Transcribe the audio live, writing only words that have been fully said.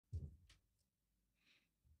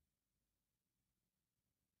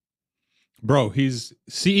Bro, he's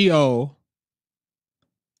CEO,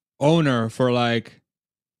 owner for like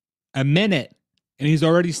a minute, and he's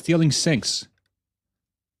already stealing sinks.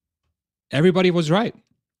 Everybody was right.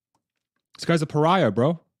 This guy's a pariah,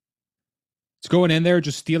 bro. He's going in there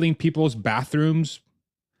just stealing people's bathrooms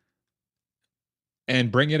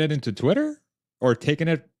and bringing it into Twitter or taking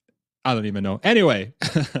it. I don't even know. Anyway,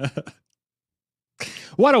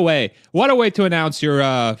 what a way to announce you're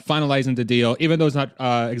finalizing the deal, even though it's not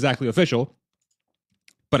exactly official.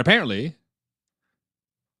 But apparently,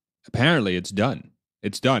 it's done.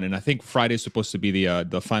 It's done, and I think Friday's supposed to be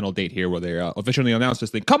the final date here, where they officially announce this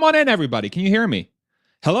thing. Come on in, everybody! Can you hear me?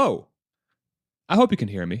 Hello. I hope you can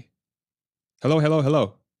hear me. Hello, hello,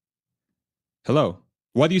 hello, hello.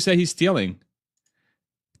 What do you say he's stealing?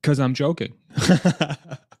 Because I'm joking.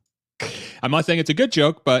 I'm not saying it's a good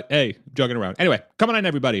joke, but hey, joking around. Anyway, come on in,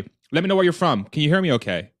 everybody. Let me know where you're from. Can you hear me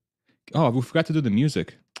okay? Oh, we forgot to do the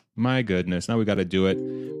music. My goodness. Now we got to do it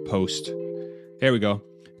post. Here we go.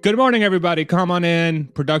 Good morning, everybody. Come on in.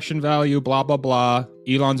 Production value, blah, blah, blah.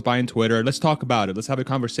 Elon's buying Twitter. Let's talk about it. Let's have a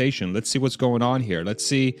conversation. Let's see what's going on here. Let's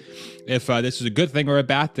see if this is a good thing or a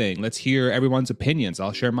bad thing. Let's hear everyone's opinions.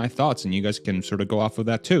 I'll share my thoughts, and you guys can sort of go off of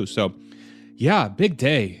that too. So, yeah, big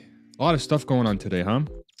day. A lot of stuff going on today, huh?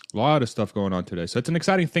 A lot of stuff going on today. So it's an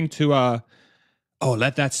exciting thing to,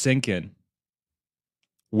 let that sink in.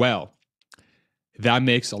 Well, that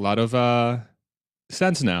makes a lot of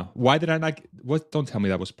sense now. Why did I not? What? Don't tell me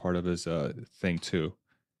that was part of his thing too.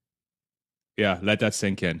 Yeah, let that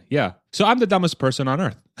sink in. Yeah. So I'm the dumbest person on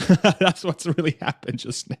earth. That's what's really happened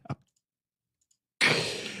just now.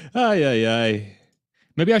 Ay, ay, ay.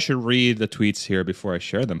 Maybe I should read the tweets here before I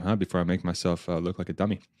share them, huh? Before I make myself look like a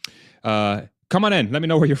dummy. Come on in. Let me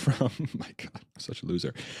know where you're from. My God, I'm such a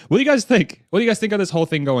loser. What do you guys think? What do you guys think of this whole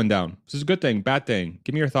thing going down? Is this a good thing, bad thing?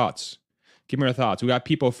 Give me your thoughts. Give me your thoughts. We got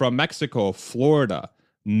people from Mexico, Florida,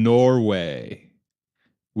 Norway.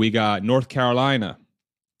 We got North Carolina.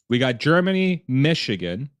 We got Germany,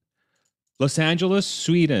 Michigan, Los Angeles,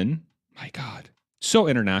 Sweden. My God, so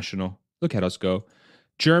international. Look at us go.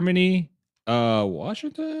 Germany,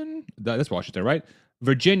 Washington. That's Washington, right?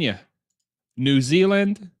 Virginia, New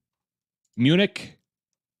Zealand, Munich.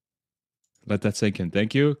 Let that sink in.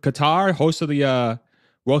 Thank you. Qatar, host of the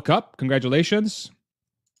World Cup. Congratulations.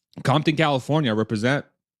 Compton, California, represent.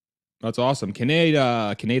 That's awesome.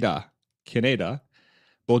 Canada.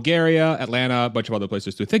 Bulgaria, Atlanta, a bunch of other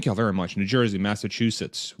places too. Thank you all very much. New Jersey,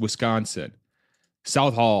 Massachusetts, Wisconsin,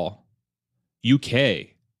 South Hall, UK,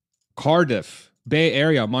 Cardiff, Bay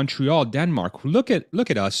Area, Montreal, Denmark. Look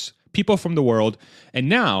at us, people from the world. And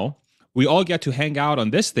now we all get to hang out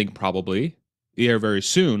on this thing probably here very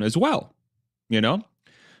soon as well, you know?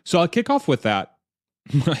 So I'll kick off with that.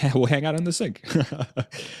 We'll hang out on the sink.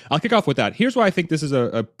 I'll kick off with that. Here's why I think this is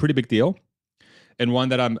a pretty big deal and one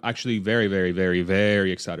that I'm actually very, very, very,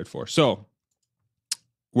 very excited for. So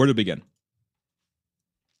where to begin?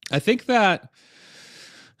 I think that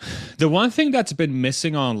the one thing that's been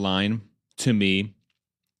missing online to me,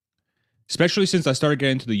 especially since I started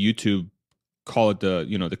getting into the YouTube, call it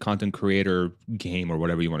the content creator game or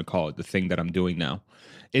whatever you want to call it, the thing that I'm doing now,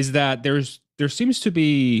 is that there seems to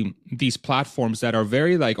be these platforms that are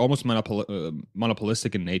very like almost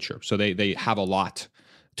monopolistic in nature. So they have a lot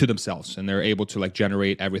to themselves and they're able to like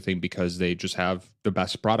generate everything because they just have the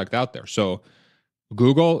best product out there. So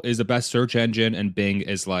Google is the best search engine and Bing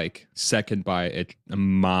is like second by a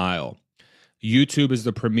mile. YouTube is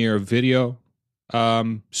the premier video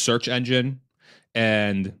search engine,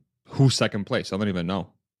 and who's second place? I don't even know.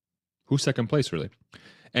 Who's second place, really?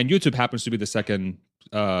 And YouTube happens to be the second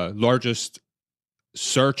largest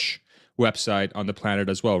search website on the planet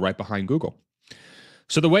as well, right behind Google.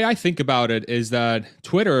 So the way I think about it is that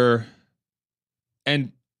Twitter,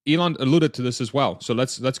 and Elon alluded to this as well. So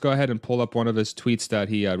let's go ahead and pull up one of his tweets that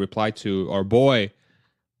he replied to our boy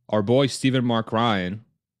Stephen Mark Ryan,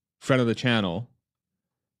 friend of the channel.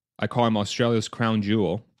 I call him Australia's crown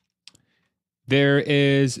jewel. There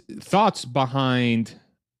is thoughts behind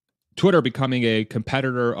Twitter becoming a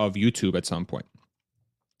competitor of YouTube at some point.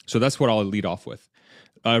 So that's what I'll lead off with.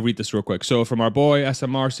 I'll read this real quick. So from our boy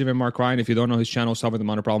SMR, Stephen Mark Ryan, if you don't know his channel, Solving the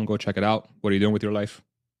Money Problem, go check it out. What are you doing with your life?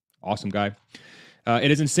 Awesome guy.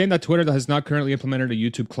 It is insane that Twitter has not currently implemented a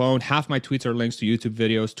YouTube clone. Half my tweets are links to YouTube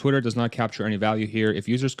videos. Twitter does not capture any value here. If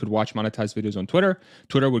users could watch monetized videos on Twitter,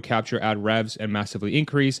 Twitter would capture ad revs and massively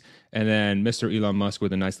increase. And then Mr. Elon Musk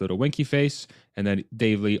with a nice little winky face. And then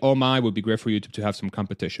Dave Lee, oh my, would be great for YouTube to have some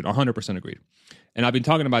competition. 100% agreed. And I've been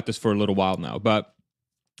talking about this for a little while now, but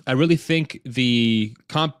I really think the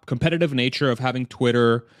competitive nature of having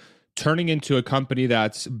Twitter turning into a company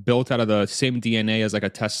that's built out of the same DNA as like a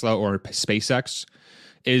Tesla or SpaceX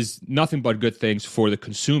is nothing but good things for the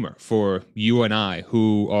consumer, for you and I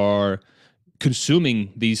who are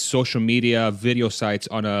consuming these social media video sites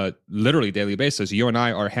on a literally daily basis. You and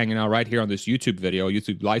I are hanging out right here on this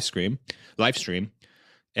YouTube live stream,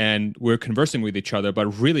 and we're conversing with each other. But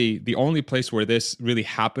really, the only place where this really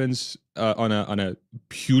happens on a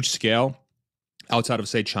huge scale, outside of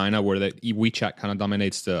say China, where the WeChat kind of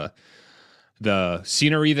dominates the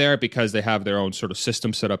scenery there because they have their own sort of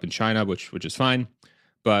system set up in China, which is fine,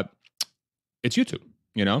 but it's YouTube.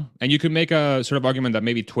 And you could make a sort of argument that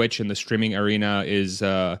maybe Twitch in the streaming arena is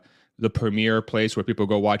the premier place where people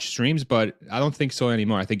go watch streams, but I don't think so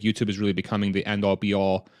anymore. I think YouTube is really becoming the end all be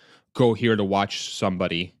all. Go here to watch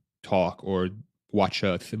somebody talk or watch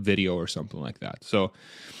a video or something like that. So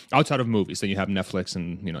outside of movies, then you have Netflix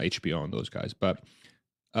and HBO and those guys. But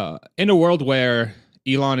in a world where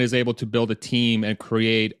Elon is able to build a team and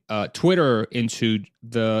create Twitter into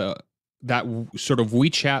that sort of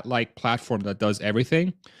WeChat-like platform that does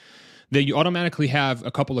everything, then you automatically have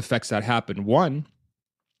a couple effects that happen. One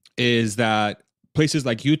is that places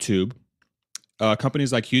like YouTube,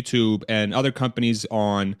 companies like YouTube and other companies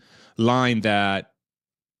online that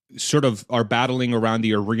sort of are battling around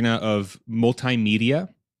the arena of multimedia,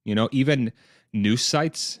 even news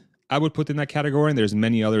sites, I would put in that category. And there's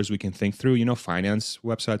many others we can think through, finance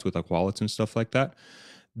websites with like wallets and stuff like that.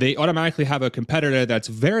 They automatically have a competitor that's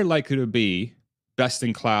very likely to be best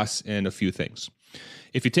in class in a few things.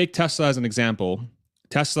 If you take Tesla as an example,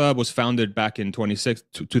 Tesla was founded back in 2006,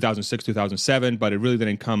 2007, but it really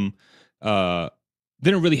didn't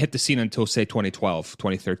really hit the scene until, say, 2012,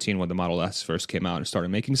 2013, when the Model S first came out and started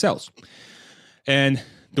making cells. And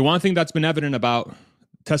the one thing that's been evident about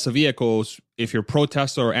Tesla vehicles, if you're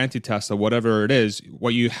pro-Tesla or anti-Tesla, whatever it is,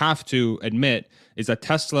 what you have to admit is that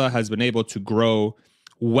Tesla has been able to grow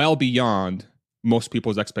well beyond most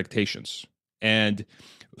people's expectations. And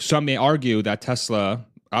some may argue that Tesla,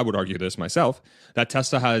 I would argue this myself, that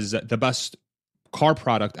Tesla has the best car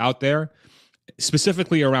product out there,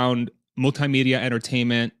 specifically around multimedia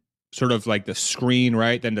entertainment, sort of like the screen,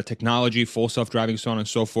 right? Then the technology, full self-driving, so on and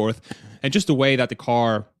so forth. And just the way that the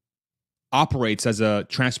car operates as a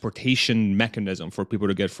transportation mechanism for people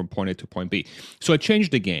to get from point A to point B. So it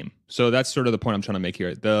changed the game. So that's sort of the point I'm trying to make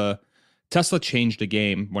here. The Tesla changed the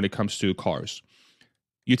game when it comes to cars.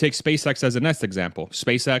 You take SpaceX as the next example.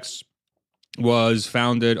 SpaceX was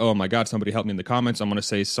founded, oh my God, somebody help me in the comments. I'm going to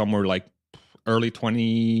say somewhere like early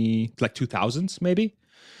 2000s,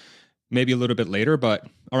 maybe a little bit later, but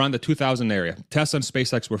around the 2000 area. Tesla and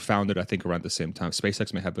SpaceX were founded, I think, around the same time.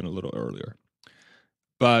 SpaceX may have been a little earlier.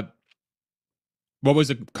 But what was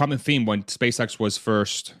the common theme when SpaceX was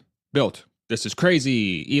first built? This is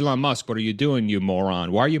crazy. Elon Musk, what are you doing, you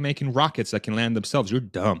moron? Why are you making rockets that can land themselves? You're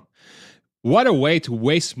dumb. What a way to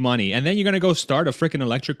waste money. And then you're going to go start a freaking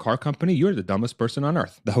electric car company? You're the dumbest person on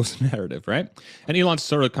earth. That was the narrative, right? And Elon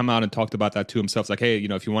sort of come out and talked about that to himself. It's like, hey,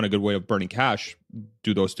 if you want a good way of burning cash,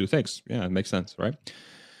 do those two things. Yeah, it makes sense, right?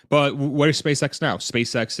 But where's SpaceX now?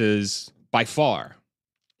 SpaceX is by far,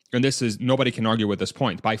 and nobody can argue with this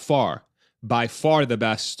point, by far the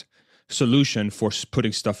best solution for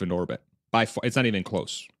putting stuff in orbit. By far, it's not even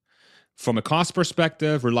close. From a cost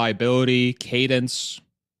perspective, reliability, cadence,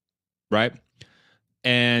 right?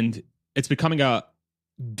 And it's becoming a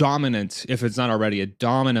dominant, if it's not already, a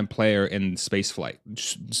dominant player in spaceflight.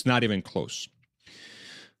 It's not even close.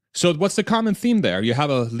 So what's the common theme there? You have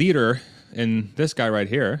a leader in this guy right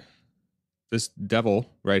here, this devil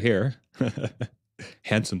right here,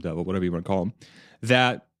 handsome devil, whatever you want to call him,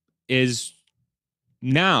 that is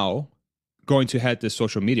now going to head this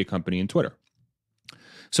social media company in Twitter.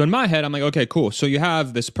 So in my head, I'm like, okay, cool. So you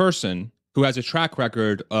have this person who has a track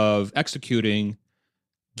record of executing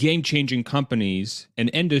game-changing companies and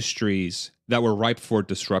industries that were ripe for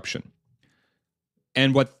disruption.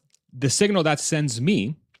 And what the signal that sends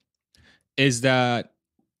me is that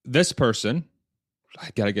this person, I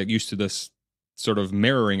gotta get used to this sort of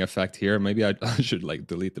mirroring effect here. Maybe I should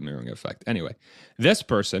delete the mirroring effect. Anyway, this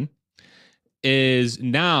person is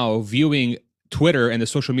now viewing Twitter and the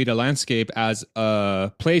social media landscape as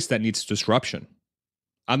a place that needs disruption.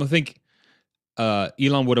 I don't think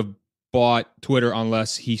Elon would have bought Twitter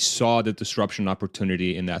unless he saw the disruption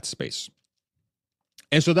opportunity in that space.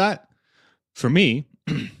 And so that, for me,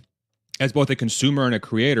 as both a consumer and a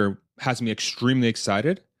creator, has me extremely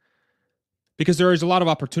excited because there is a lot of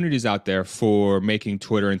opportunities out there for making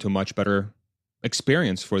Twitter into a much better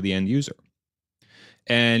experience for the end user.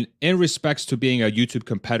 And in respects to being a YouTube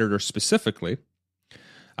competitor specifically,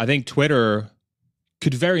 I think Twitter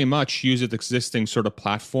could very much use its existing sort of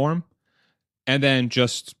platform And then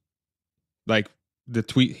just like the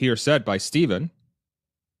tweet here said by Steven,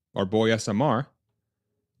 our boy SMR,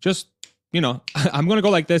 just, I'm going to go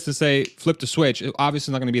like this to say flip the switch. It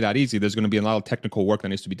obviously not going to be that easy. There's going to be a lot of technical work that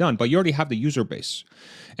needs to be done, but you already have the user base.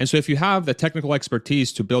 And so if you have the technical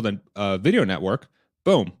expertise to build a video network,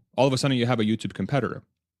 boom, all of a sudden you have a YouTube competitor.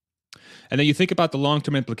 And then you think about the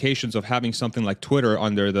long-term implications of having something like Twitter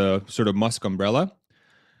under the sort of Musk umbrella.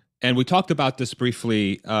 And we talked about this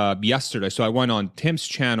briefly yesterday. So I went on Tim's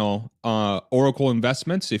channel, Oracle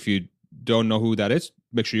Investments. If you don't know who that is,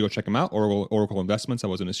 make sure you go check him out, Oracle Investments. I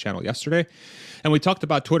was on his channel yesterday. And we talked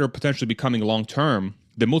about Twitter potentially becoming long-term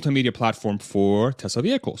the multimedia platform for Tesla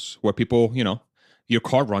vehicles, where people, your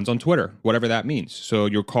car runs on Twitter, whatever that means. So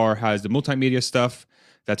your car has the multimedia stuff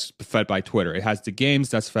that's fed by Twitter. It has the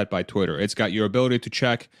games that's fed by Twitter. It's got your ability to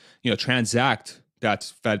check, transact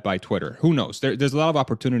that's fed by Twitter. Who knows? There's a lot of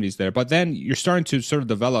opportunities there. But then you're starting to sort of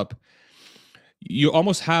develop, you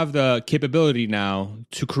almost have the capability now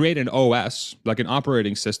to create an OS, like an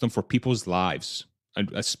operating system for people's lives,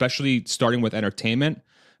 and especially starting with entertainment.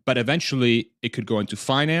 But eventually it could go into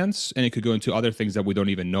finance and it could go into other things that we don't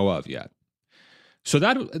even know of yet. So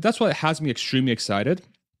that's what has me extremely excited.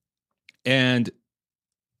 And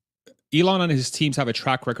Elon and his teams have a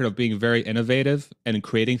track record of being very innovative and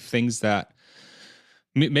creating things that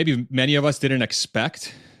maybe many of us didn't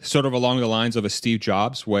expect, sort of along the lines of a Steve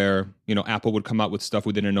Jobs, where, Apple would come out with stuff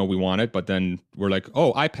we didn't know we wanted, but then we're like,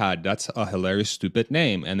 oh, iPad, that's a hilarious, stupid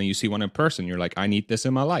name. And then you see one in person, you're like, I need this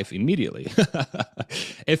in my life immediately.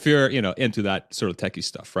 If you're, into that sort of techie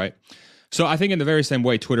stuff, right? So I think in the very same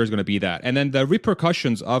way, Twitter is going to be that. And then the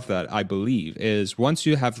repercussions of that, I believe, is once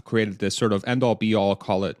you have created this sort of end-all, be-all,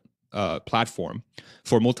 call it, platform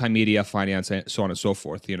for multimedia, finance, and so on and so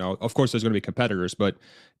forth. Of course, there's going to be competitors, but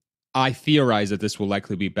I theorize that this will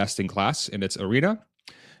likely be best in class in its arena.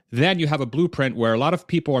 Then you have a blueprint where a lot of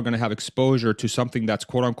people are going to have exposure to something that's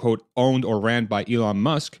quote unquote owned or ran by Elon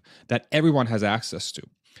Musk that everyone has access to.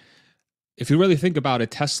 If you really think about it,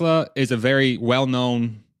 Tesla is a very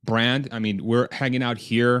well-known brand. I mean, we're hanging out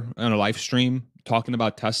here on a live stream talking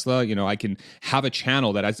about Tesla. I can have a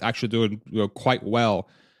channel that is actually doing quite well,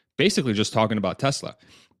 basically just talking about Tesla.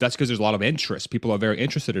 That's because there's a lot of interest. People are very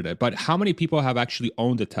interested in it. But how many people have actually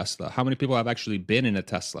owned a Tesla? How many people have actually been in a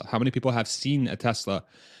Tesla? How many people have seen a Tesla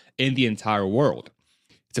in the entire world?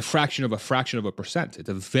 It's a fraction of a percent. It's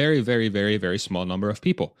a very, very, very, very small number of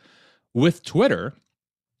people. With Twitter,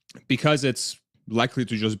 because it's likely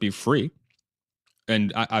to just be free,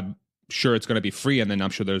 and I'm sure it's going to be free, and then I'm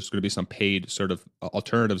sure there's going to be some paid sort of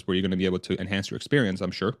alternatives where you're going to be able to enhance your experience,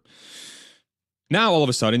 I'm sure. Now, all of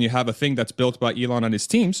a sudden, you have a thing that's built by Elon and his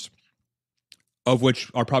teams, of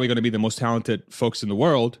which are probably going to be the most talented folks in the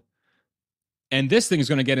world. And this thing is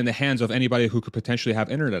going to get in the hands of anybody who could potentially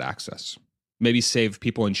have internet access. Maybe save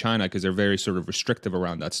people in China because they're very sort of restrictive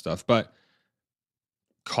around that stuff. But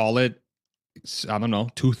call it, I don't know,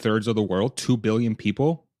 2/3 of the world, 2 billion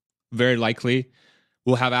people, very likely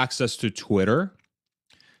will have access to Twitter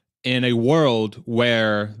in a world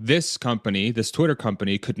where this company, this Twitter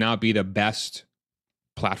company, could now be the best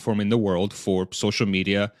platform in the world for social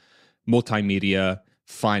media, multimedia,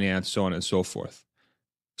 finance, so on and so forth.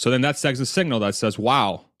 So then that sends a signal that says,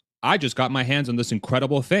 wow, I just got my hands on this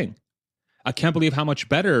incredible thing. I can't believe how much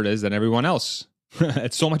better it is than everyone else.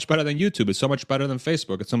 It's so much better than YouTube. It's so much better than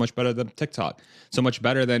Facebook. It's so much better than TikTok. So much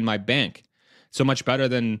better than my bank. So much better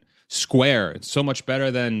than Square. It's so much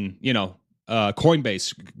better than,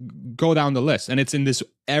 Coinbase. Go down the list. And it's in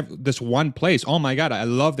this one place. Oh my God, I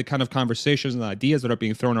love the kind of conversations and ideas that are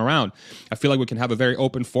being thrown around. I feel like we can have a very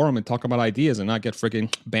open forum and talk about ideas and not get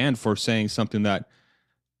freaking banned for saying something that,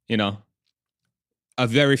 a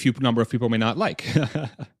very few number of people may not like,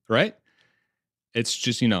 right? It's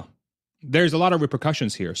just, there's a lot of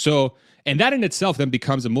repercussions here. So, and that in itself then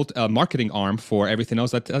becomes a marketing arm for everything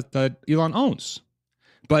else that Elon owns.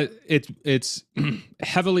 But it's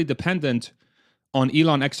heavily dependent on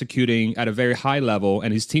Elon executing at a very high level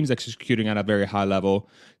and his team's executing at a very high level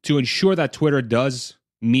to ensure that Twitter does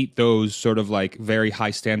meet those sort of like very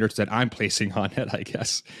high standards that I'm placing on it, I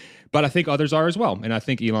guess. But I think others are as well. And I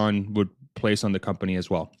think Elon would place on the company as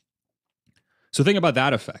well. So think about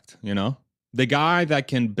that effect, the guy that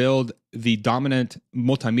can build the dominant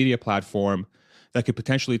multimedia platform that could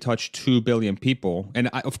potentially touch 2 billion people. And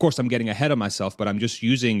of course, I'm getting ahead of myself, but I'm just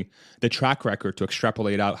using the track record to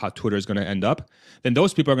extrapolate out how Twitter is going to end up. Then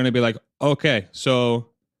those people are going to be like, okay, so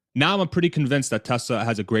now I'm pretty convinced that Tesla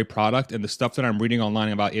has a great product, and the stuff that I'm reading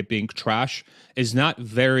online about it being trash is not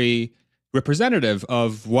very representative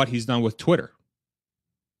of what he's done with Twitter.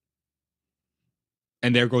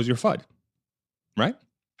 And there goes your FUD, right?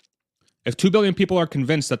 If 2 billion people are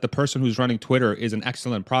convinced that the person who's running Twitter is an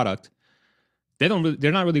excellent product, they're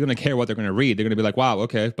not really going to care what they're going to read. They're going to be like, wow,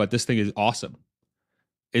 okay, but this thing is awesome.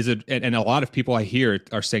 Is it? And a lot of people I hear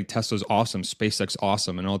are saying Tesla's awesome, SpaceX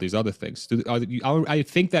awesome, and all these other things. I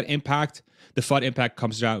think that the FUD impact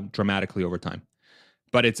comes down dramatically over time.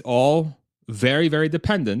 But it's all very, very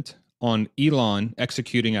dependent on Elon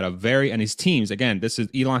executing at and his teams. Again,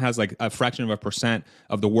 Elon has like a fraction of a percent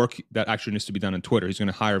of the work that actually needs to be done on Twitter. He's going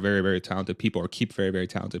to hire very, very talented people or keep very, very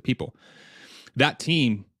talented people. That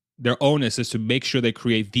team, their onus is to make sure they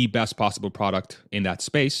create the best possible product in that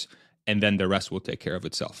space, and then the rest will take care of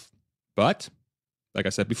itself. But like I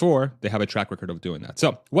said before, they have a track record of doing that.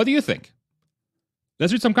 So what do you think?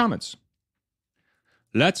 Let's read some comments.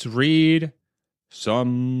 Let's read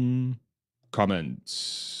some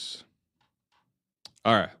comments.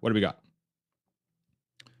 All right, what do we got?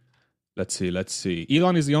 Let's see.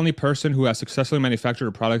 Elon is the only person who has successfully manufactured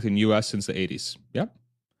a product in the US since the 80s. Yep.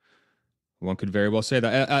 One could very well say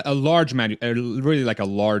that. Really like a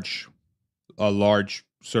large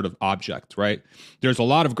sort of object, right? There's a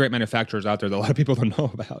lot of great manufacturers out there that a lot of people don't know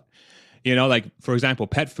about. You know, like, for example,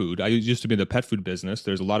 pet food. I used to be in the pet food business.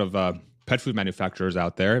 There's a lot of pet food manufacturers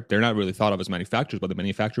out there. They're not really thought of as manufacturers, but they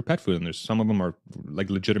manufacture pet food, and there's some of them are like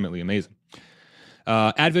legitimately amazing.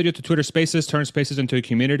 Add video to Twitter Spaces, turn Spaces into a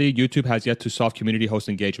community. YouTube has yet to solve community host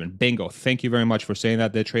engagement. Bingo. Thank you very much for saying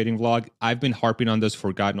that, The Trading Vlog. I've been harping on this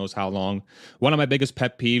for God knows how long. One of my biggest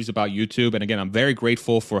pet peeves about YouTube, and again, I'm very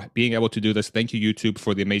grateful for being able to do this. Thank you, YouTube,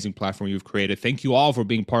 for the amazing platform you've created. Thank you all for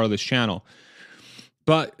being part of this channel.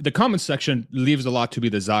 But the comment section leaves a lot to be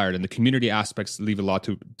desired, and the community aspects leave a lot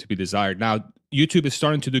to be desired. Now, YouTube is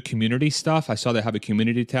starting to do community stuff. I saw they have a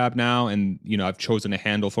community tab now, and I've chosen a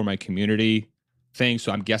handle for my community thing,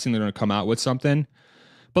 so I'm guessing they're going to come out with something.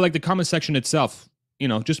 But like the comment section itself,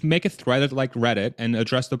 just make a thread like Reddit and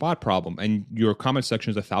address the bot problem, and your comment section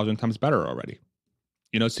is 1,000 times better already.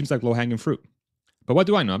 It seems like low-hanging fruit. But what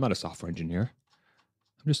do I know? I'm not a software engineer.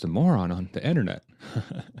 I'm just a moron on the internet.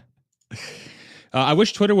 I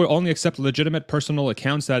wish Twitter would only accept legitimate personal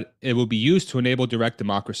accounts that it will be used to enable direct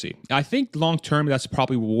democracy. I think long-term, that's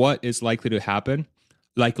probably what is likely to happen,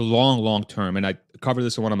 like long term. And I covered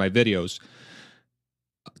this in one of my videos.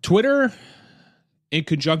 Twitter, in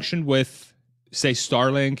conjunction with, say,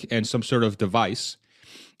 Starlink and some sort of device,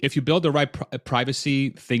 if you build the right privacy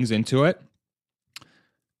things into it,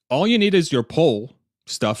 all you need is your poll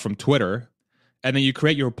stuff from Twitter, and then you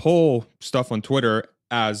create your poll stuff on Twitter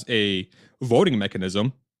as a voting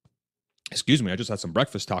mechanism. Excuse me, I just had some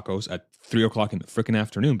breakfast tacos at 3 o'clock in the freaking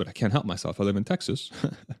afternoon, but I can't help myself. I live in Texas.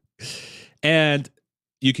 And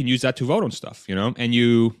you can use that to vote on stuff, and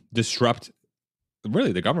you disrupt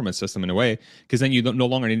really the government system in a way, because then you no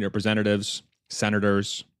longer need representatives,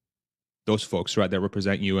 senators, those folks, right, that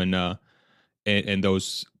represent you in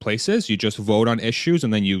those places. You just vote on issues,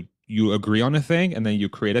 and then you agree on a thing, and then you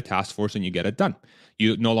create a task force and you get it done.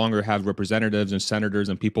 You no longer have representatives and senators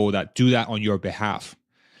and people that do that on your behalf.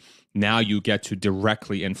 Now you get to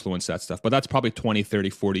directly influence that stuff. But that's probably 20, 30,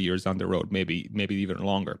 40 years down the road, maybe even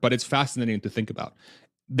longer. But it's fascinating to think about.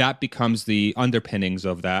 That becomes the underpinnings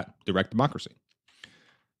of that direct democracy.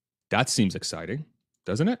 That seems exciting,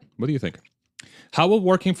 doesn't it? What do you think? How will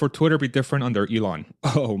working for Twitter be different under Elon?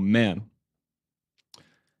 Oh, man.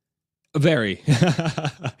 Very.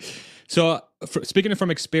 So, speaking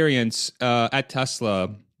from experience, at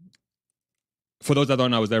Tesla, for those that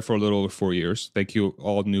don't know, I was there for a little over 4 years. Thank you,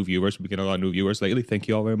 all new viewers. We get a lot of new viewers lately. Thank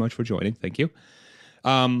you all very much for joining. Thank you.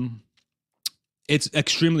 It's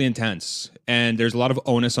extremely intense, and there's a lot of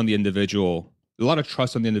onus on the individual, a lot of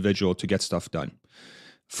trust on the individual to get stuff done.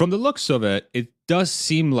 From the looks of it, it does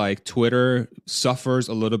seem like Twitter suffers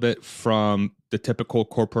a little bit from the typical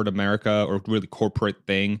corporate America or really corporate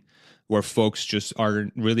thing, where folks just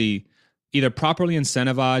aren't really either properly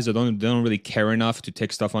incentivized or they don't really care enough to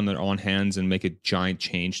take stuff on their own hands and make a giant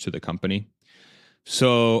change to the company.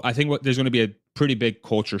 So I think there's going to be a pretty big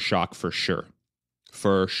culture shock for sure.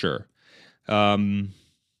 For sure. I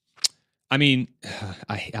mean,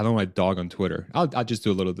 I don't want to dog on Twitter. I'll just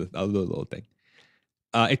do a little thing.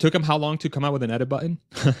 It took him how long to come out with an edit button?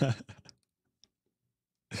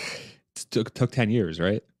 It took 10 years,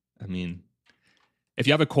 right? I mean, if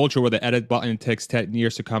you have a culture where the edit button takes 10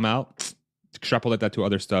 years to come out, extrapolate that to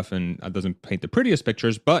other stuff, and that doesn't paint the prettiest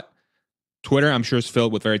pictures. But Twitter, I'm sure, is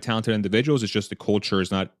filled with very talented individuals. It's just the culture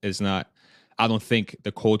is not. I don't think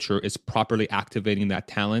the culture is properly activating that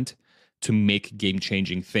talent to make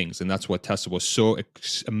game-changing things, and that's what Tesla was so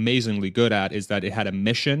amazingly good at. Is that it had a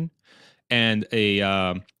mission and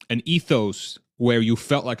an ethos where you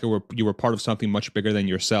felt like you were part of something much bigger than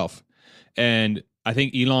yourself. And I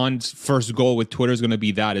think Elon's first goal with Twitter is going to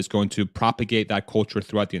be that is going to propagate that culture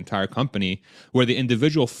throughout the entire company, where the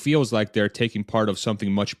individual feels like they're taking part of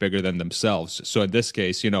something much bigger than themselves. So in this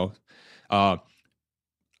case, uh,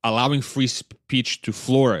 allowing free speech to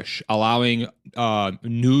flourish, allowing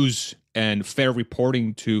news and fair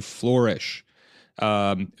reporting to flourish,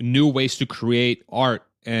 new ways to create art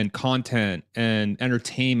and content and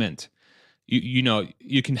entertainment. You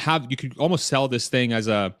can almost sell this thing as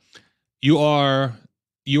a you are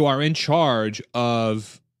in charge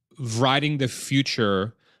of writing the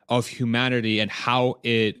future of humanity and how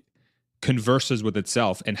it converses with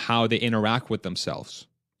itself and how they interact with themselves.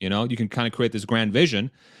 You can kind of create this grand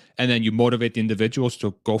vision, and then you motivate the individuals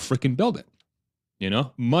to go freaking build it.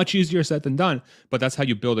 Much easier said than done, but that's how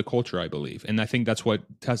you build a culture, I believe. And I think that's why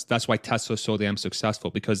Tesla is so damn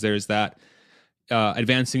successful, because there's that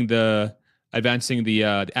advancing the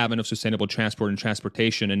advent of sustainable transport and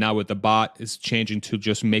transportation, and now with the bot, it's changing to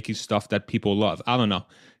just making stuff that people love. I don't know.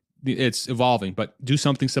 It's evolving, but do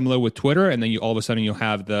something similar with Twitter, and then all of a sudden you'll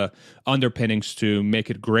have the underpinnings to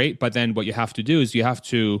make it great. But then what you have to do is you have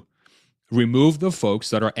to remove the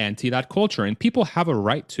folks that are anti that culture, and people have a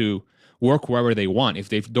right to work wherever they want. If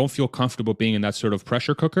they don't feel comfortable being in that sort of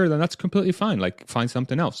pressure cooker, then that's completely fine. Like, find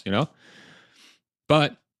something else,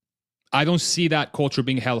 But I don't see that culture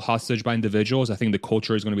being held hostage by individuals. I think the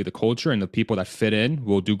culture is going to be the culture, and the people that fit in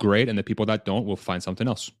will do great, and the people that don't will find something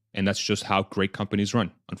else. And that's just how great companies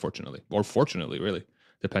run, unfortunately, or fortunately, really,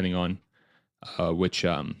 depending on which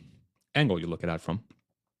angle you look at it from.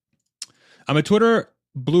 I'm a Twitter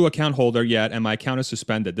Blue account holder yet, and my account is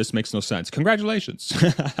suspended. This makes no sense. Congratulations.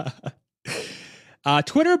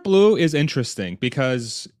 Twitter Blue is interesting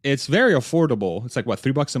because it's very affordable. It's like what,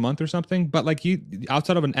 $3 a month or something. But like, you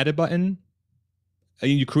outside of an edit button,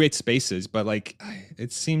 you create spaces. But like,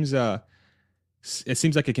 it seems like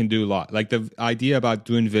it can do a lot. Like, the idea about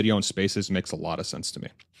doing video and spaces makes a lot of sense to me.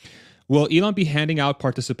 Will Elon be handing out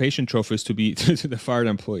participation trophies to the fired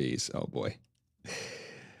employees? Oh boy.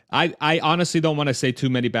 I honestly don't want to say too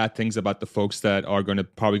many bad things about the folks that are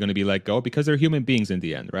probably going to be let go, because they're human beings in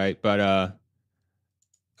the end, right? But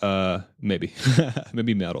maybe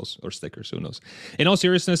maybe medals or stickers, who knows. In all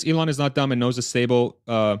seriousness, Elon is not dumb and knows a stable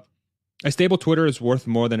Twitter is worth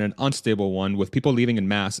more than an unstable one. With people leaving in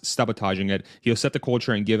mass, sabotaging it, he'll set the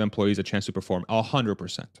culture and give employees a chance to perform.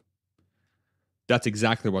 100%. That's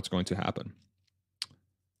exactly what's going to happen.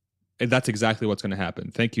 That's exactly what's going to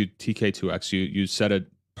happen. Thank you, TK2X. You said it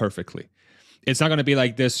perfectly. It's not going to be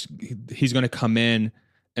like this. He's going to come in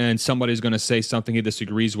and somebody's going to say something he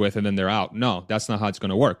disagrees with, and then they're out. No, that's not how it's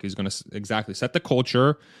going to work. He's going to exactly set the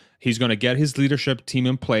culture. He's going to get his leadership team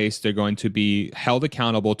in place. They're going to be held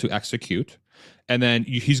accountable to execute. And then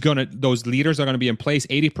those leaders are going to be in place.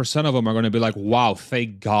 80% of them are going to be like, wow,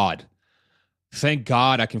 thank God. Thank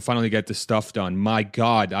God I can finally get this stuff done. My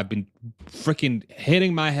God, I've been freaking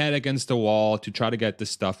hitting my head against the wall to try to get this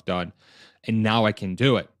stuff done. And now I can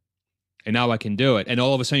do it. And all of a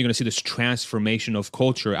sudden, you're going to see this transformation of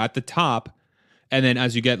culture at the top. And then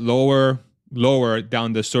as you get lower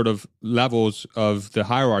down the sort of levels of the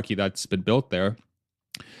hierarchy that's been built there,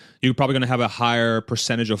 you're probably going to have a higher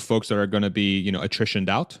percentage of folks that are going to be, attritioned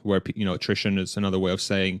out, where, attrition is another way of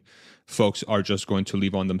saying folks are just going to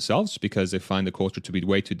leave on themselves because they find the culture to be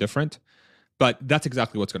way too different. But that's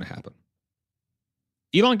exactly what's going to happen.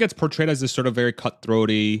 Elon gets portrayed as this sort of very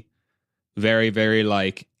cutthroaty, very, very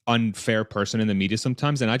like unfair person in the media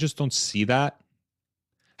sometimes. And I just don't see that.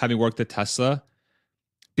 Having worked at Tesla,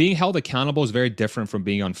 being held accountable is very different from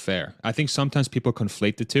being unfair. I think sometimes people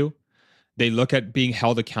conflate the two. They look at being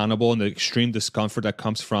held accountable and the extreme discomfort that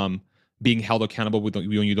comes from being held accountable when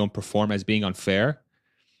you don't perform as being unfair.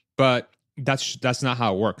 But that's not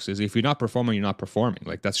how it works. Is if you're not performing, you're not performing.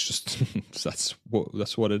 Like, that's just that's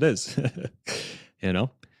what it is.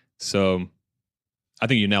 So I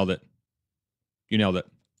think you nailed it.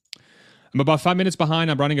 I'm about 5 minutes behind.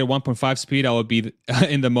 I'm running at 1.5 speed. I will be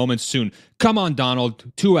in the moment soon. Come on,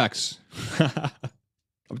 Donald. 2x.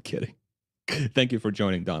 I'm kidding. Thank you for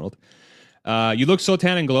joining, Donald. You look so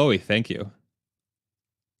tan and glowy. Thank you.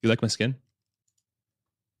 You like my skin?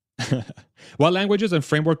 What languages and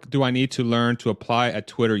framework do I need to learn to apply at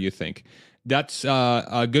Twitter, you think? That's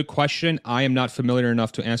a good question. I am not familiar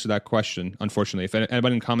enough to answer that question, unfortunately. If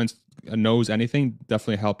anybody in comments knows anything,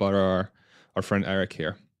 definitely help out our friend Eric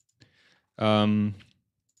here. Time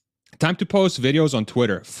to post videos on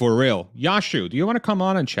Twitter. For real. Yashu, do you want to come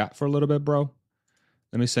on and chat for a little bit, bro?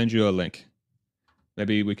 Let me send you a link.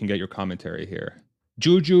 Maybe we can get your commentary here.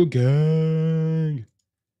 Juju gang.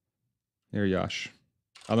 Here, Yash.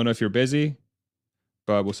 I don't know if you're busy,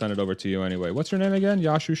 but we'll send it over to you anyway. What's your name again?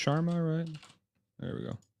 Yashu Sharma, right? There we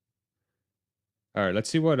go. All right, let's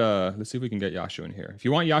see if we can get Yashu in here. If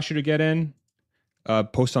you want Yashu to get in,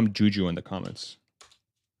 post some juju in the comments.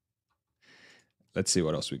 Let's see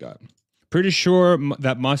what else we got. Pretty sure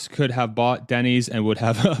that Musk could have bought Denny's and would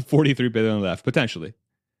have 43 billion left, potentially.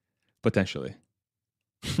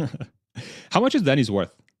 How much is Denny's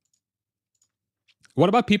worth? What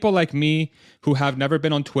about people like me who have never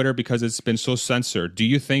been on Twitter because it's been so censored? Do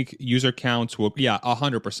you think user counts will? Yeah,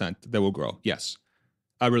 100% they will grow. Yes,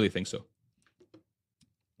 I really think so.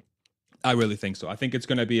 I think it's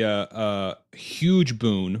going to be a huge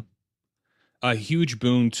boon,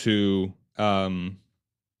 to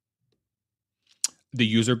the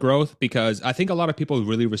user growth, because I think a lot of people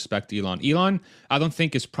really respect Elon. Elon, I don't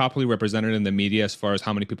think is properly represented in the media as far as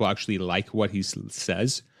how many people actually like what he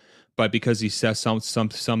says. But because he says some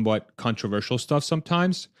somewhat controversial stuff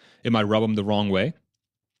sometimes, it might rub him the wrong way.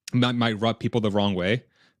 It might rub people the wrong way.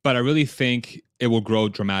 But I really think it will grow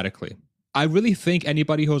dramatically. I really think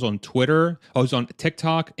anybody who's on Twitter, who's on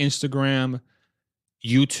TikTok, Instagram,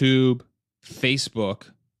 YouTube, Facebook,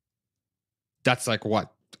 that's like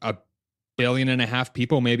what, 1.5 billion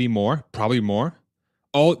people, maybe more, probably more.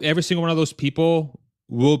 Every single one of those people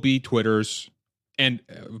will be Twitters and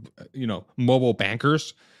mobile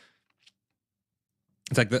bankers.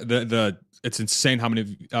 It's like it's insane how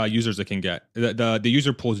many users it can get. The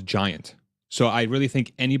user pool is giant. So I really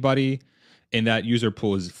think anybody in that user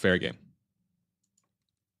pool is fair game.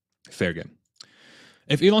 Fair game.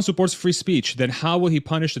 If Elon supports free speech, then how will he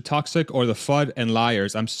punish the toxic or the FUD and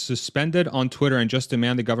liars? I'm suspended on Twitter and just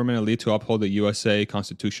demand the government elite to uphold the USA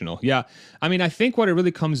constitutional. Yeah, I mean, I think what it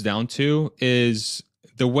really comes down to is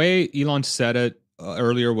the way Elon said it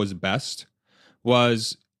earlier was best,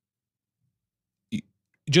 was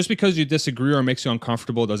just because you disagree or makes you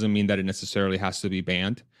uncomfortable doesn't mean that it necessarily has to be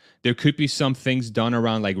banned. There could be some things done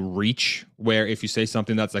around like reach, where if you say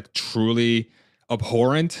something that's like truly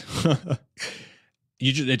abhorrent,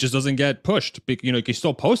 it just doesn't get pushed. You can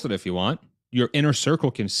still post it if you want. Your inner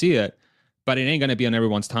circle can see it, but it ain't going to be on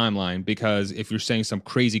everyone's timeline, because if you're saying some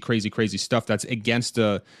crazy stuff that's against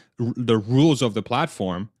the rules of the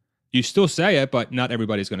platform, you still say it, but not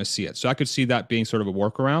everybody's going to see it. So I could see that being sort of a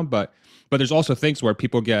workaround, but there's also things where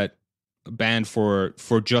people get banned for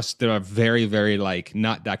just that are very, very like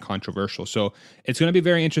not that controversial. So it's going to be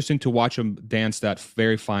very interesting to watch them dance that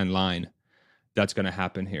very fine line that's going to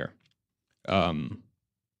happen here.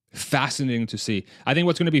 Fascinating to see. I think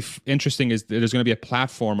what's going to be interesting is there's going to be a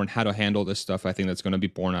platform on how to handle this stuff. I think that's going to be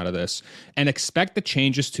born out of this, and expect the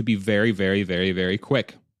changes to be very, very, very, very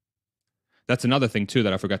quick. That's another thing too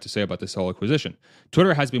that I forgot to say about this whole acquisition.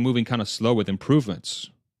 Twitter has been moving kind of slow with improvements.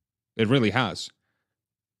 It really has.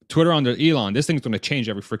 Twitter under Elon, this thing's going to change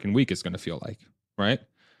every freaking week, it's going to feel like, right?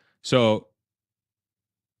 So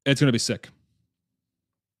it's going to be sick.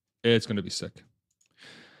 It's going to be sick.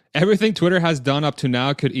 Everything Twitter has done up to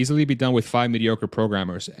now could easily be done with 5 mediocre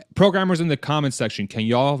programmers. Programmers in the comments section, can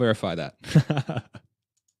y'all verify that?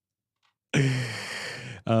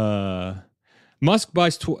 Musk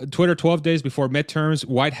buys Twitter 12 days before midterms.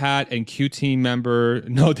 White hat and Q team member,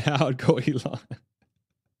 no doubt, go Elon.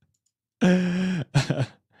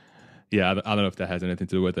 Yeah, I don't know if that has anything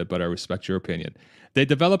to do with it, but I respect your opinion. They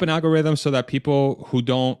develop an algorithm so that people who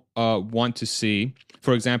don't want to see,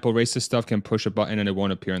 for example, racist stuff, can push a button and it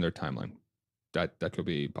won't appear in their timeline. That could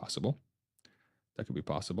be possible. That could be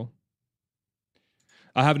possible.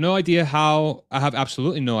 I have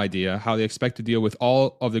absolutely no idea how they expect to deal with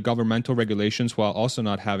all of the governmental regulations while also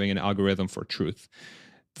not having an algorithm for truth.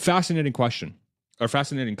 Fascinating question, or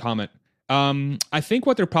fascinating comment. I think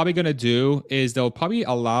what they're probably going to do is they'll probably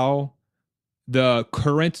allow the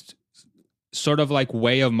current sort of like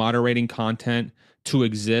way of moderating content to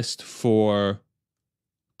exist for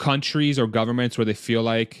countries or governments where they feel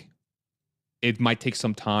like it might take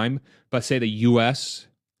some time. But say the US,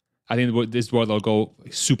 I think this is where they'll go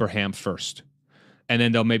super ham first. And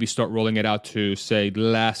then they'll maybe start rolling it out to, say,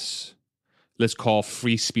 let's call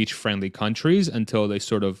free speech friendly countries until they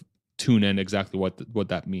sort of tune in exactly what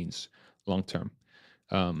that means long term.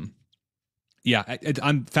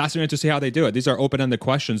 I'm fascinated to see how they do it. These are open-ended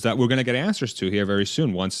questions that we're going to get answers to here very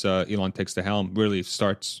soon once Elon takes the helm, really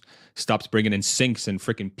stops bringing in sinks and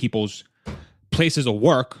freaking people's places of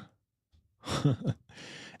work.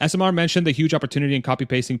 SMR mentioned the huge opportunity in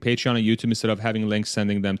copy-pasting Patreon and YouTube instead of having links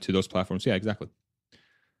sending them to those platforms. Yeah, exactly.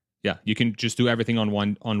 Yeah, you can just do everything on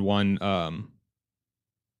one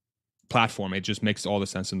platform. It just makes all the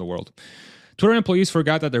sense in the world. Twitter employees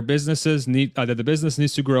forgot that the business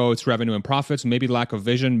needs to grow its revenue and profits. Maybe lack of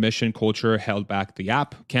vision, mission, culture held back the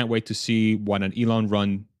app. Can't wait to see what an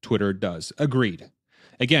Elon-run Twitter does. Agreed.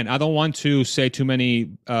 again, I don't want to say too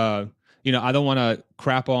many, I don't want to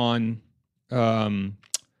crap on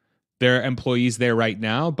their employees there right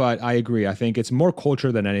now, but I agree. I think it's more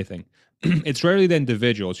culture than anything. It's rarely the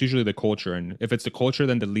individual. It's usually the culture. And if it's the culture,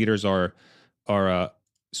 then the leaders are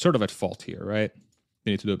sort of at fault here, right?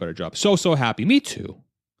 They need to do a better job. So happy. Me too.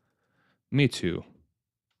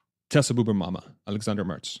 Tessa Boober Mama, Alexander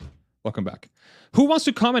Mertz. Welcome back. Who wants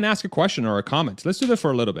to come and ask a question or a comment? Let's do that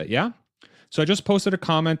for a little bit, yeah? So I just posted a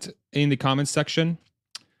comment in the comments section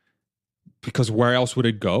because where else would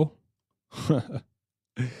it go?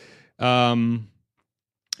 And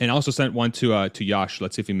I also sent one to Yash.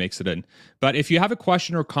 Let's see if he makes it in. But if you have a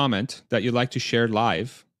question or comment that you'd like to share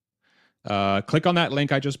live, click on that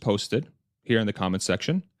link I just posted here in the comments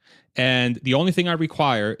section. And the only thing I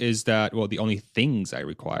require is that, the only things I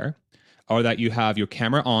require are that you have your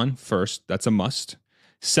camera on first. That's a must.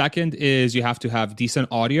 Second is you have to have decent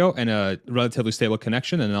audio and a relatively stable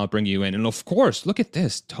connection, and then I'll bring you in. And of course, look at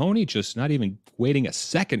this. Tony just not even waiting a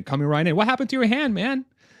second, coming right in. What happened to your hand, man?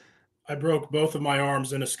 I broke both of my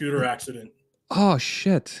arms in a scooter accident. Oh,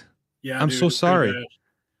 shit. Yeah, I'm so sorry.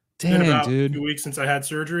 Damn, been about dude. 2 weeks since I had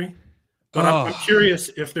surgery. But I'm curious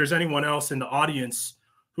if there's anyone else in the audience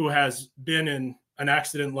who has been in an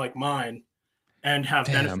accident like mine and have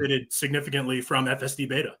benefited significantly from FSD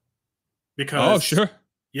beta. Because, sure.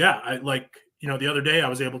 Yeah, the other day I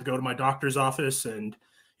was able to go to my doctor's office and,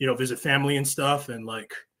 visit family and stuff. And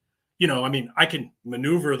I can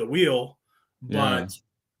maneuver the wheel, but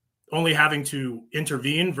only having to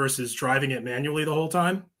intervene versus driving it manually the whole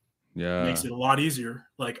time makes it a lot easier.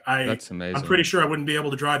 That's amazing. I'm pretty sure I wouldn't be able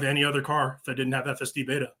to drive any other car if I didn't have FSD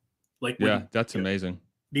beta. That's amazing.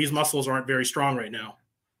 These muscles aren't very strong right now.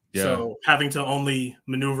 Yeah. So having to only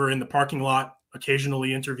maneuver in the parking lot,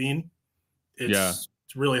 occasionally intervene, it's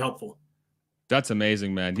really helpful. That's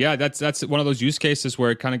amazing, man. Yeah, that's one of those use cases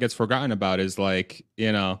where it kind of gets forgotten about is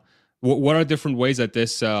what are different ways that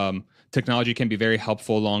this technology can be very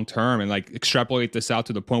helpful long term, and extrapolate this out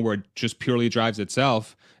to the point where it just purely drives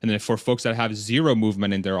itself. And then for folks that have zero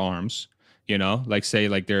movement in their arms, say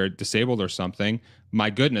they're disabled or something, my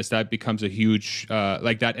goodness, that becomes a huge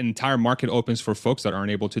that entire market opens for folks that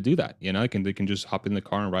aren't able to do that. They can just hop in the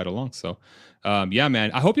car and ride along. So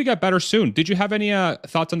man, I hope you get better soon. Did you have any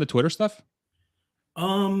thoughts on the Twitter stuff?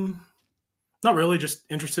 Not really, just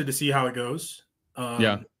interested to see how it goes.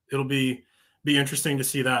 It'll be interesting to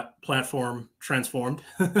see that platform transformed.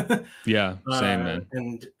 Same, man.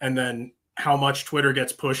 And then how much Twitter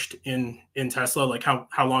gets pushed in Tesla,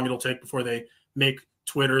 how long it'll take before they make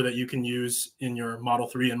Twitter that you can use in your Model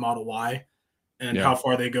 3 and Model Y, and how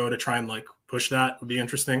far they go to try and push that would be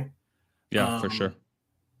interesting. For sure.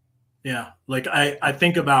 Yeah. I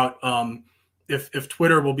think about if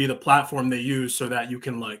Twitter will be the platform they use so that you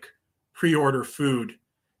can pre-order food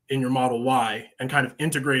in your Model Y and kind of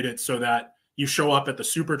integrate it so that you show up at the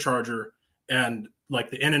supercharger and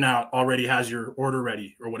the In-N-Out already has your order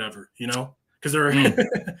ready or whatever, because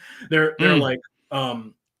they're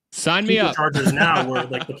sign me up chargers now where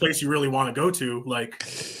the place you really want to go to,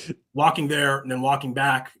 walking there and then walking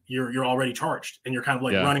back, you're already charged and you're kind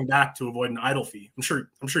of running back to avoid an idle fee. I'm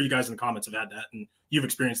sure you guys in the comments have had that and you've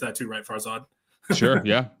experienced that too, right, Farzad? Sure.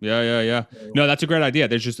 Yeah. No, that's a great idea.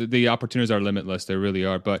 There's just the opportunities are limitless. They really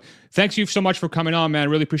are. But thanks you so much for coming on, man.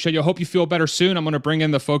 Really appreciate you. I hope you feel better soon. I'm going to bring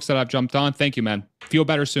in the folks that I've jumped on. Thank you, man. Feel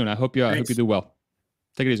better soon. I hope you do well.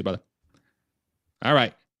 Take it easy, brother. All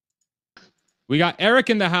right. We got Eric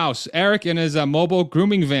in the house. Eric in his mobile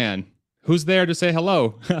grooming van. Who's there to say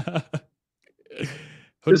hello?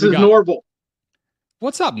 This is Norval.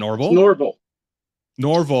 What's up, Norval? It's Norval.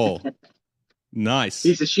 Norval. Nice.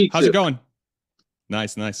 He's a Shih Tzu. How's it going?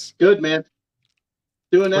 Nice. Good, man.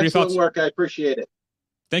 Doing excellent work. I appreciate it.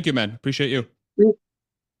 Thank you, man. Appreciate you.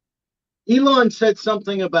 Elon said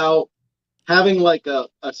something about having a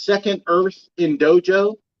second Earth in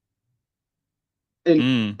Dojo.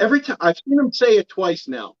 And every time I've seen him say it twice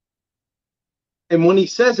now. And when he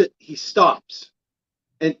says it, he stops.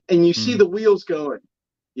 And you see the wheels going,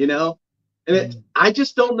 And I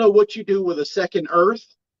just don't know what you do with a second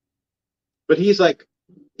Earth. But he's like,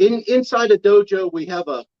 inside a dojo, we have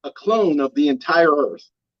a clone of the entire Earth.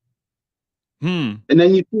 And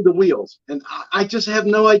then you see the wheels. And I just have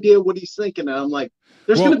no idea what he's thinking. And I'm like,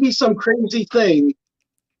 there's going to be some crazy thing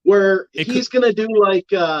where he's going to do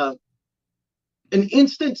an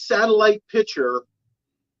instant satellite picture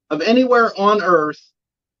of anywhere on Earth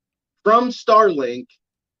from Starlink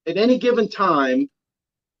at any given time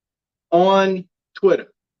on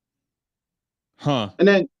Twitter. And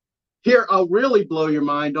then here, I'll really blow your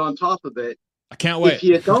mind on top of it. I can't wait.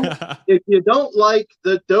 If you don't like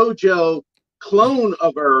the dojo clone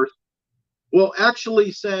of Earth will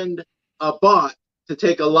actually send a bot to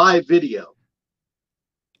take a live video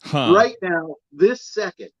right now, this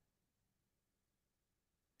second.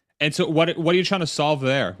 And so what are you trying to solve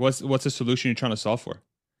there? What's the solution you're trying to solve for?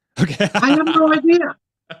 Okay. I have no idea.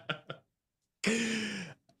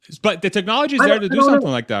 But the technology is there to do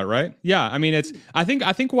something like that, right? Yeah. I mean, I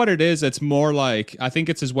think what it is, it's more like, I think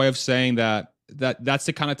it's his way of saying that's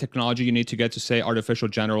the kind of technology you need to get to, say, artificial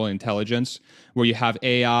general intelligence, where you have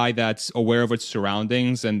AI that's aware of its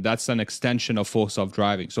surroundings, and that's an extension of full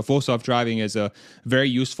self-driving. So full self-driving is a very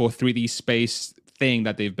useful 3D space thing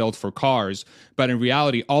that they've built for cars, but in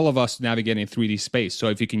reality, all of us navigate in 3D space. So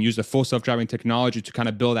if you can use the full self-driving technology to kind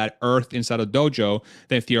of build that Earth inside a dojo,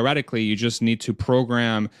 then theoretically you just need to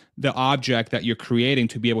program the object that you're creating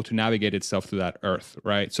to be able to navigate itself through that Earth,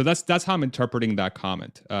 right? So that's how I'm interpreting that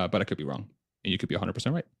comment, but I could be wrong, and you could be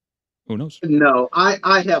 100% right. Who knows? No,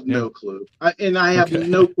 I have no clue, and I have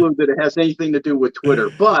no clue that it has anything to do with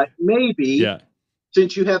Twitter. But maybe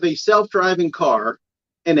since you have a self-driving car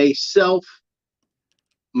and a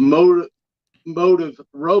motive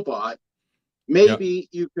robot, maybe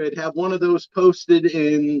you could have one of those posted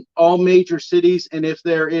in all major cities, and if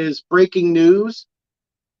there is breaking news,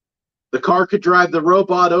 the car could drive the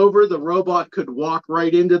robot over, the robot could walk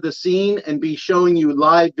right into the scene and be showing you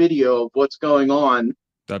live video of what's going on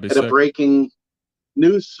at a breaking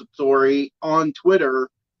news story on Twitter.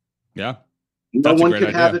 Yeah. No one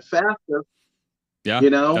could have it faster. Yeah.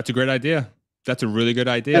 That's a great idea. That's a really good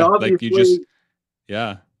idea. Like you just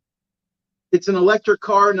it's an electric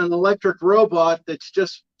car and an electric robot that's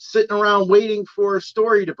just sitting around waiting for a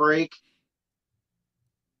story to break.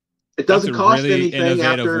 It doesn't cost really anything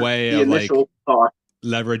after way the initial cost.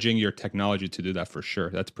 Leveraging your technology to do that for sure.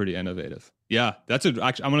 That's pretty innovative. Yeah, actually,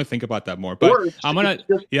 I'm going to think about that more. But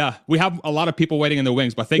we have a lot of people waiting in the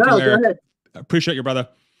wings. But thank you, Eric. Appreciate you, brother.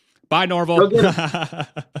 Bye, Norval.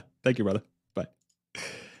 Thank you, brother. Bye.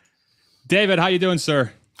 David, how you doing,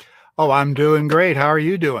 sir? Oh, I'm doing great. How are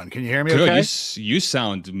you doing? Can you hear me okay? You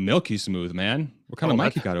sound milky smooth, man. What kind of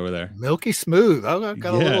mic you got over there? Milky smooth. Oh, I've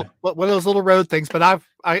got a little one of those little Rode things, but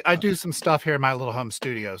I do some stuff here in my little home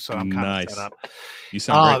studio, so I'm kind of set up. You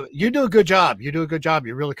sound great. You do a good job.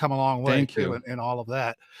 You really come a long way in all of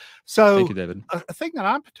that. So thank you, David. A thing that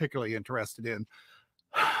I'm particularly interested in,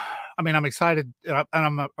 I mean, I'm excited, and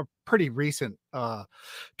I'm a pretty recent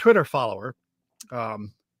Twitter follower.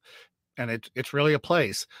 And it's really a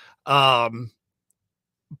place. But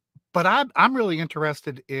I'm really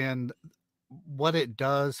interested in what it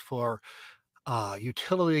does for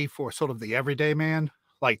utility for sort of the everyday man,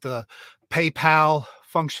 like the PayPal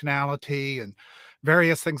functionality and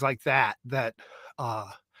various things like that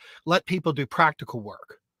let people do practical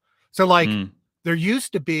work. So like there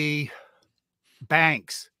used to be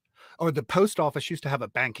banks, or the post office used to have a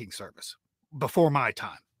banking service before my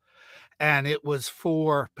time. And it was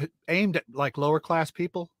aimed at like lower class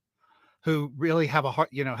people who really have a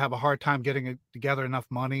hard time getting together enough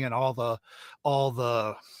money and all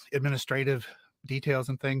the administrative details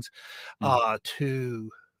and things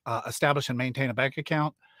to establish and maintain a bank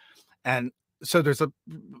account. And so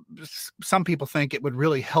some people think it would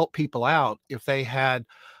really help people out if they had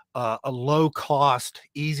a low cost,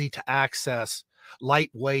 easy to access,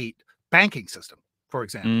 lightweight banking system, for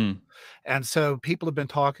example. And so people have been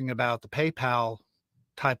talking about the PayPal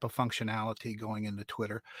type of functionality going into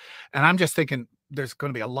Twitter. And I'm just thinking there's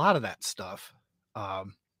going to be a lot of that stuff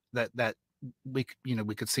that we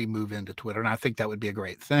could see move into Twitter. And I think that would be a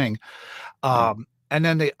great thing. And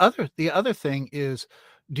then the other thing is,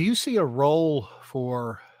 do you see a role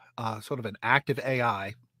for sort of an active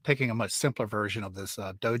AI, taking a much simpler version of this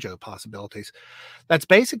dojo possibilities, that's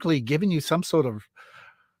basically giving you some sort of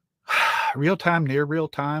real-time, near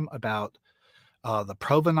real-time about the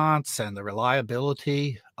provenance and the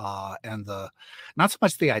reliability and not so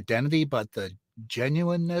much the identity, but the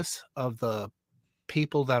genuineness of the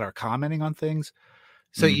people that are commenting on things.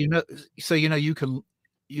 So you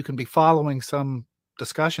can be following some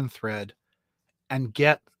discussion thread and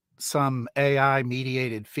get some AI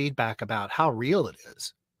mediated feedback about how real it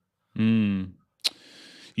is.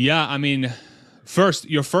 Yeah, I mean,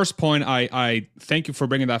 your first point, I thank you for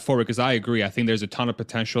bringing that forward, because I agree. I think there's a ton of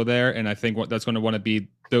potential there, and I think that's going to want to be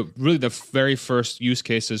the very first use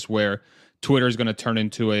cases where Twitter is going to turn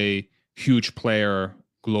into a huge player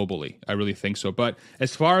globally. I really think so. But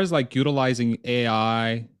as far as like utilizing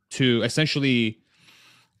AI to essentially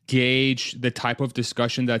gauge the type of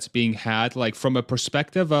discussion that's being had, like from a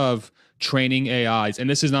perspective of training AIs? And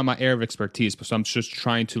this is not my area of expertise, but so I'm just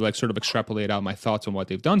trying to like sort of extrapolate out my thoughts on what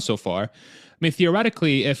they've done so far. I mean,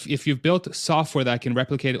 theoretically, if you've built software that can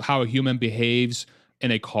replicate how a human behaves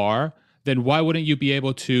in a car, then why wouldn't you be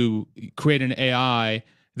able to create an AI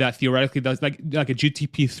that theoretically does like a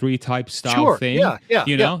GTP3 type style thing?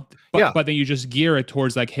 You know, but then you just gear it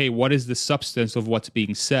towards like, hey, what is the substance of what's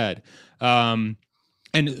being said?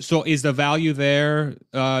 And so is the value there,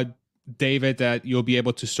 David, that you'll be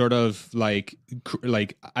able to sort of like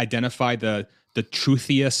identify the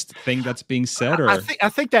truthiest thing that's being said? Or I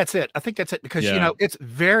think that's it. I think that's it, because you know, it's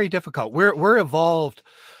very difficult. We're evolved,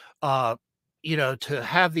 you know, to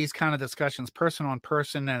have these kind of discussions person on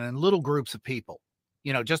person and in little groups of people,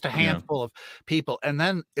 you know, just a handful of people. And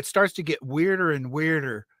then it starts to get weirder and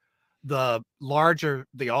weirder the larger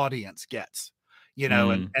the audience gets, you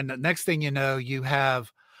know, and the next thing you know, you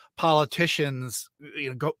have politicians, you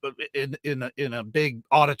know, go in a big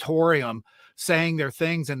auditorium saying their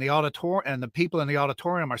things, and the people in the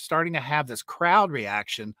auditorium are starting to have this crowd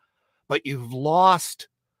reaction, but you've lost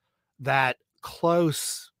that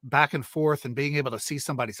close back and forth and being able to see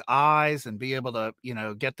somebody's eyes and be able to, you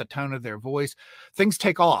know, get the tone of their voice. Things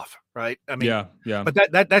take off, right? I mean, but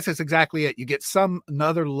that's just exactly it. You get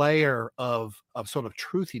another layer of sort of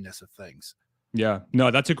truthiness of things. Yeah,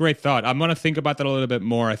 no, that's a great thought. I'm going to think about that a little bit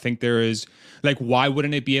more. I think there is, like, why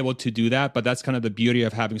wouldn't it be able to do that? But that's kind of the beauty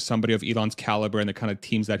of having somebody of Elon's caliber and the kind of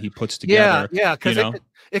teams that he puts together. Yeah, because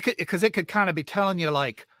it could kind of be telling you,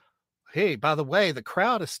 like, hey, by the way, the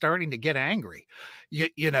crowd is starting to get angry.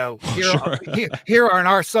 You know, here are in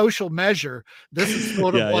our social measure. This is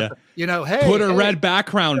sort of what you know. Hey, put a red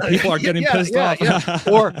background. People are getting pissed off.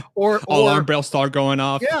 Or alarm bells start going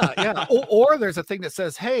off. Or there's a thing that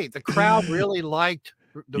says, hey, the crowd really liked.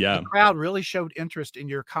 The crowd really showed interest in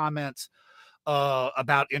your comments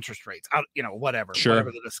about interest rates. You know, whatever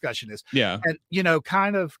the discussion is. Yeah, and you know,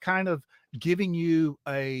 kind of giving you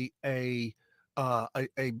a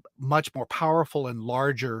much more powerful and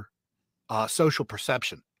larger social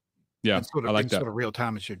perception. Yeah, sort of, I like that. Sort of real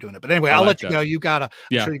time as you're doing it. But anyway, I'll let you go. You got I'm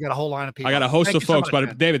sure you got a whole line of people. I got a host of folks,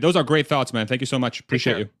 but David, those are great thoughts, man. Thank you so much.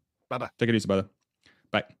 Appreciate you. Bye-bye. Take it easy, brother.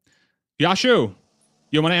 Bye. Yashu,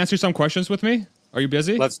 you want to answer some questions with me? Are you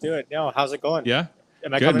busy? Let's do it. No, how's it going? Yeah.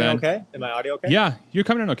 Am I coming in okay? Am my audio okay? Yeah, you're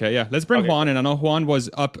coming in okay. Yeah. Let's bring Juan in. I know Juan was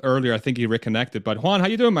up earlier. I think he reconnected. But Juan, how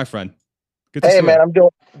you doing, my friend? Good to see you. Man, I'm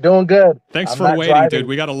doing good. Thanks for waiting, dude.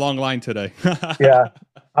 We got a long line today. Yeah,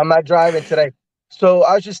 I'm not driving today. So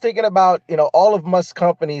I was just thinking about, you know, all of Musk's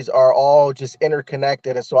companies are all just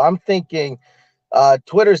interconnected. And so I'm thinking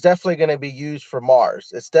Twitter is definitely going to be used for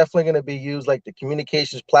Mars. It's definitely going to be used like the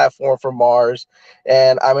communications platform for Mars.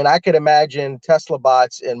 And I mean, I could imagine Tesla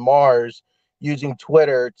bots in Mars using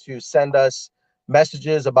Twitter to send us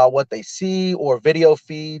messages about what they see or video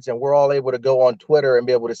feeds, and we're all able to go on Twitter and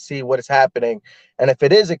be able to see what is happening. And if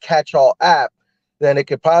it is a catch-all app, then it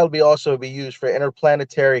could probably also be used for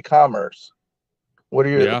interplanetary commerce. What are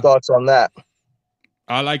your thoughts on that?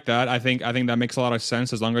 I like that. I think that makes a lot of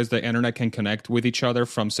sense. As long as the internet can connect with each other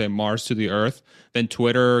from, say, Mars to the Earth, then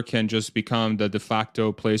Twitter can just become the de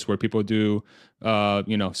facto place where people do,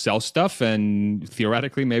 sell stuff, and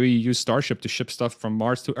theoretically maybe use Starship to ship stuff from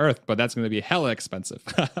Mars to Earth. But that's going to be hella expensive.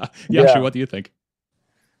 Yashu, what do you think?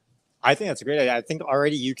 I think that's a great idea. I think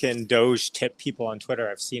already you can Doge tip people on Twitter.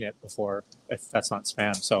 I've seen it before, if that's not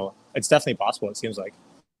spam. So it's definitely possible, it seems like.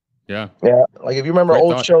 Yeah. Like if you remember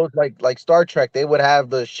old shows like Star Trek, they would have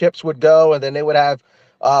the ships would go, and then they would have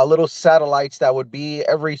little satellites that would be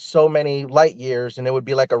every so many light years, and it would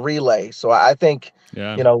be like a relay. So I think,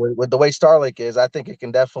 you know, with the way Starlink is, I think it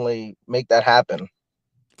can definitely make that happen.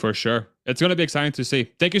 For sure. It's going to be exciting to see.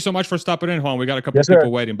 Thank you so much for stopping in, Juan. We got a couple of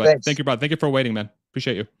people waiting, but thank you, brother. Thank you for waiting, man.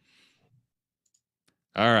 Appreciate you.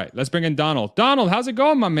 All right, let's bring in Donald. Donald, how's it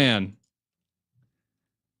going, my man?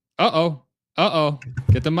 Uh-oh.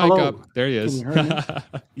 Get the mic up. There he is. Can you hear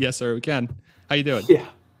me? Yes, sir, we can. How you doing? Yeah.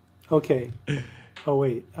 Okay. Oh,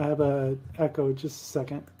 wait. I have a echo. Just a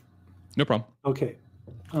second. No problem. Okay.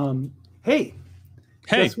 Hey.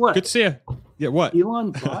 Guess what? Good to see you. Yeah, what?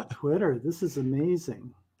 Elon bought Twitter. This is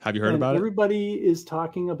amazing. Have you heard about it? Everybody is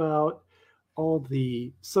talking about all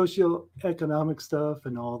the socioeconomic stuff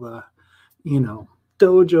and all the,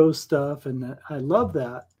 dojo stuff. And I love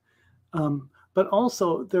that. But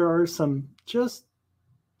also there are some just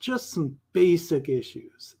some basic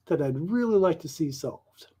issues that I'd really like to see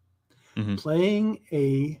solved. Mm-hmm. Playing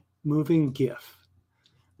a moving GIF,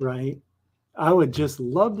 right? I would just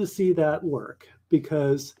love to see that work,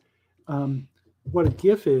 because what a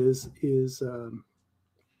GIF is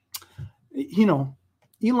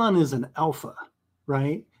Elon is an alpha,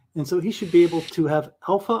 right? And so he should be able to have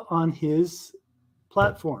alpha on his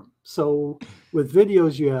platform. So with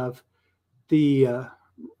videos, you have the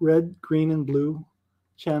red, green, and blue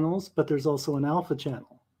channels, but there's also an alpha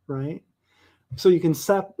channel, right? So you can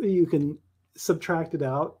subtract it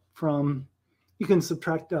out from, you can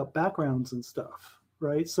subtract out backgrounds and stuff,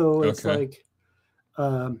 right? So it's like,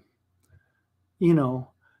 you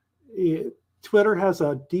know, Twitter has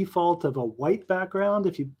a default of a white background.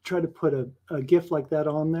 If you try to put a GIF like that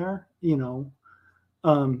on there, you know,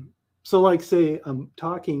 so like say I'm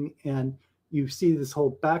talking and you see this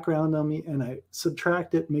whole background on me and I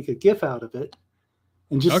subtract it, make a GIF out of it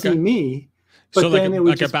and just see me. But so then it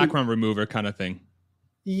would like a background remover kind of thing.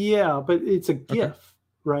 Yeah, but it's a GIF,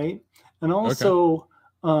 right? And also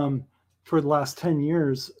for the last 10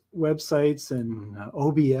 years, websites and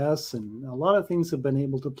OBS and a lot of things have been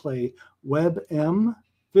able to play WebM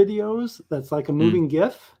videos. That's like a moving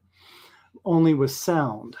GIF, only with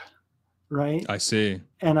sound, right? I see.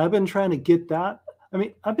 And I've been trying to get that. I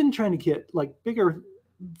mean, I've been trying to get like bigger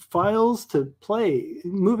files to play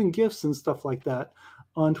moving GIFs and stuff like that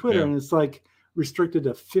on Twitter. And it's like restricted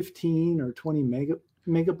to 15 or 20 megabytes.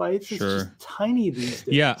 It's just tiny these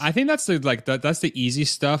days. Yeah, I think that's that's the easy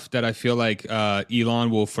stuff that I feel like Elon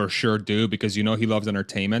will for sure do, because you know he loves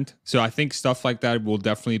entertainment. So I think stuff like that will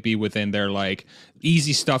definitely be within their like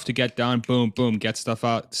easy stuff to get done. Boom, boom, get stuff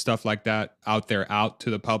like that out there, out to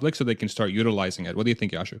the public, so they can start utilizing it. What do you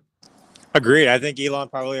think, Yashu? Agreed. I think Elon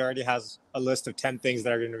probably already has a list of 10 things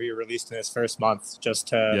that are going to be released in his first month just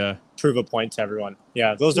to prove a point to everyone.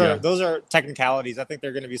 Yeah, those are technicalities. I think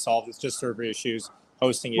they're going to be solved. It's just server issues,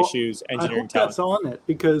 hosting issues, engineering talent. That's on it,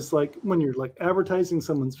 because like when you're like advertising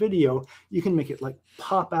someone's video, you can make it like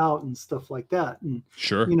pop out and stuff like that. And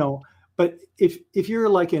you know, but if you're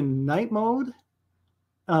like in night mode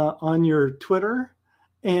on your Twitter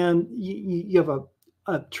and you have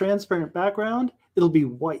a transparent background, it'll be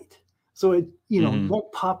white. So it, you know,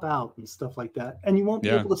 won't pop out and stuff like that. And you won't be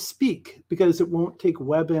able to speak because it won't take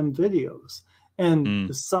WebM videos. And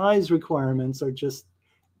the size requirements are just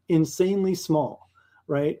insanely small,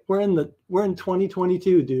 right? We're in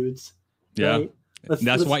 2022, dudes. Yeah. Right?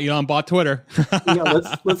 That's why Elon bought Twitter.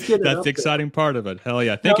 Let's get it. That's the exciting part of it. Hell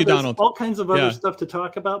yeah. Thank you, Donald. All kinds of other stuff to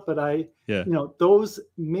talk about, but you know, those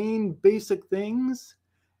main basic things,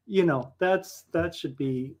 you know, that should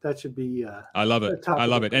be I love it. I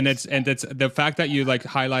love it. And it's the fact that you like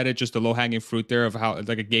highlighted just the low-hanging fruit there of how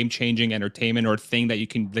like a game-changing entertainment or thing that you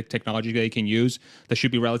can, like technology that you can use that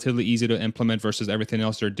should be relatively easy to implement versus everything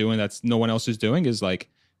else they're doing that's no one else is doing is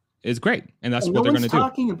great. And that's what they're going to do. No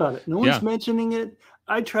one's talking about it. No one's mentioning it.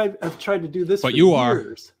 I've tried to do this but for you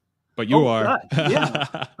years. But you are. God.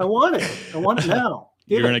 Yeah. I want it. I want it now.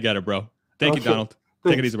 You're going to get it, bro. Thank you, Donald.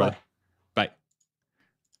 Take it easy, brother. Bye.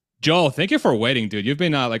 Joel, thank you for waiting, dude. You've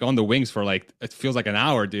been like on the wings for like, it feels like an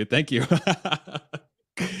hour, dude. Thank you.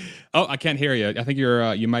 Oh, I can't hear you. I think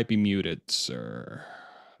you might be muted, sir.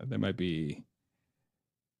 That might be.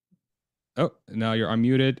 Oh, now you're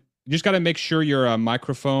unmuted. You just got to make sure your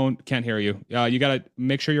microphone, can't hear you. You got to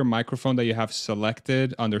make sure your microphone that you have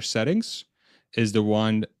selected under settings is the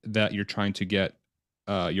one that you're trying to get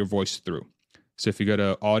your voice through. So if you go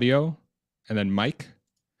to audio and then mic,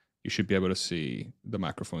 you should be able to see the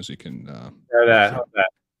microphones. You can. That.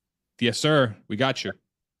 Yes, sir. We got you.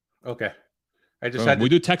 Okay. I just we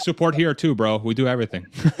do tech support here too, bro. We do everything.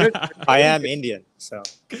 I am Indian, so.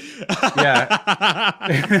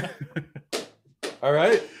 Yeah. All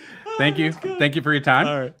right. Thank you. Thank you for your time.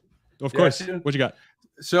 All right. Of course. What you got?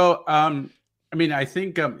 So, I mean, I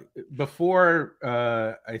think before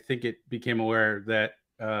I think it became aware that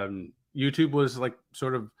YouTube was like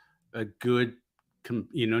sort of a good,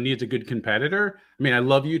 needs a good competitor. I mean, I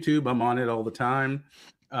love YouTube. I'm on it all the time.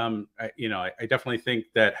 I definitely think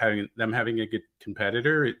that having a good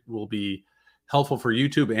competitor, it will be helpful for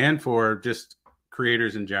YouTube and for just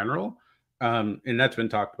creators in general. And that's been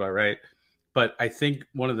talked about, right? But I think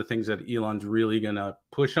one of the things that Elon's really going to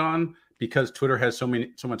push on, because Twitter has so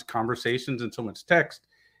much conversations and so much text,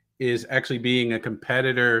 is actually being a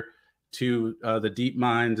competitor to the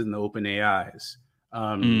DeepMinds and the OpenAIs.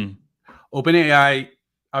 OpenAI,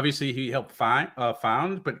 obviously, he helped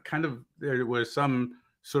found, but kind of there was some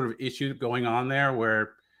sort of issue going on there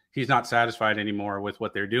where he's not satisfied anymore with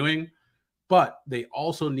what they're doing. But they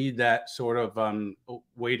also need that sort of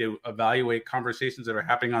way to evaluate conversations that are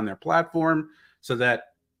happening on their platform so that,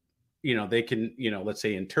 they can, let's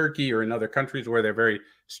say in Turkey or in other countries where they're very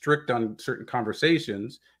strict on certain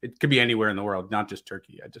conversations. It could be anywhere in the world, not just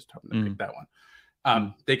Turkey. I just happened to pick that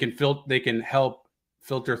one. They can help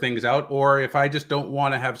filter things out. Or if I just don't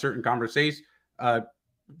want to have certain conversations,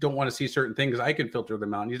 don't want to see certain things, I can filter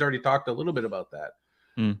them out. And he's already talked a little bit about that.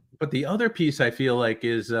 But the other piece I feel like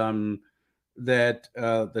is that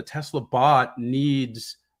the Tesla bot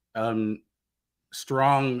needs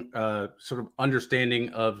strong sort of understanding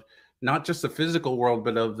of not just the physical world,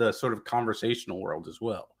 but of the sort of conversational world as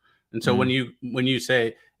well. And so when you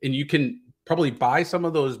say, and you can probably buy some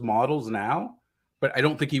of those models now, but I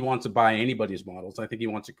don't think he wants to buy anybody's models. I think he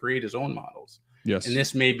wants to create his own models. Yes. And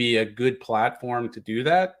this may be a good platform to do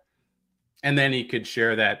that. And then he could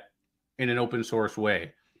share that in an open source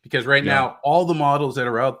way. Because right now, all the models that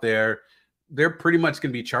are out there, they're pretty much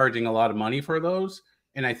going to be charging a lot of money for those.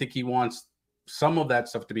 And I think he wants some of that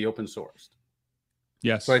stuff to be open sourced.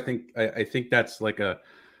 Yes. So I think that's like a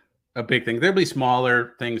big thing. There'll be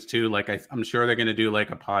smaller things too. Like I'm sure they're going to do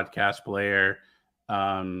like a podcast player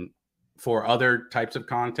for other types of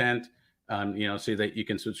content, so that you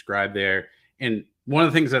can subscribe there. And one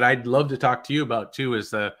of the things that I'd love to talk to you about too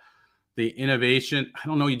is the innovation. I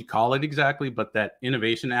don't know what you'd call it exactly, but that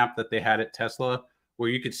innovation app that they had at Tesla, where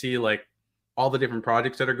you could see like all the different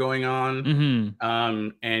projects that are going on,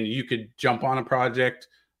 and you could jump on a project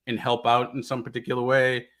and help out in some particular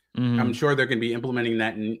way. I'm sure they're going to be implementing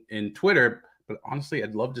that in Twitter, but honestly,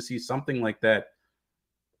 I'd love to see something like that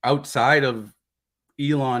outside of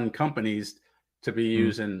Elon companies to be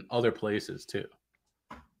used in other places too.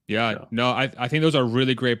 Yeah, so. No, I think those are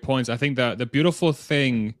really great points. I think that the beautiful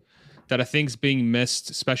thing that I think is being missed,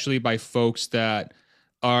 especially by folks that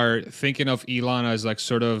are thinking of Elon as like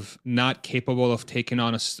sort of not capable of taking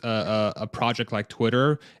on a project like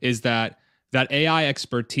Twitter, is that AI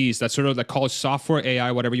expertise, that sort of that called software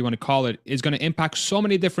AI, whatever you want to call it, is going to impact so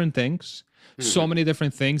many different things. So many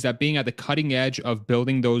different things, that being at the cutting edge of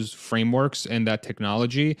building those frameworks and that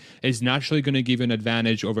technology is naturally going to give you an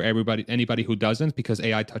advantage over anybody who doesn't, because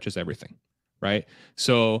AI touches everything, right?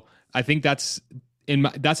 So I think that's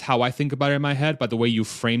how I think about it in my head. But the way you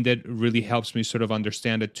framed it really helps me sort of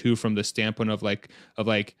understand it too, from the standpoint of like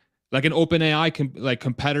an OpenAI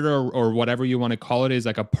competitor or whatever you want to call it is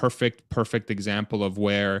like a perfect example of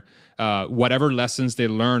where whatever lessons they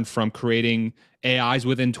learned from creating AIs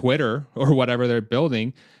within Twitter or whatever they're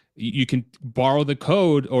building, you can borrow the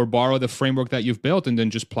code or borrow the framework that you've built and then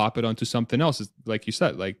just plop it onto something else. Like you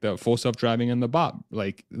said, like the full self-driving and the bot,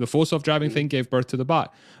 like the full self-driving thing gave birth to the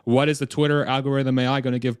bot. What is the Twitter algorithm AI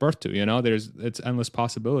going to give birth to? It's endless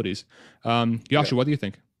possibilities. Yasha, what do you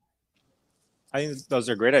think? I think those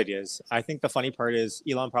are great ideas. I think the funny part is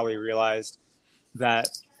Elon probably realized that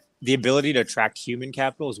the ability to attract human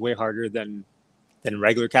capital is way harder than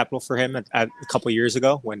regular capital for him at a couple of years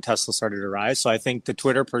ago when Tesla started to rise. So I think the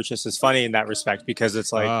Twitter purchase is funny in that respect, because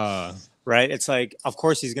it's like, right? It's like, of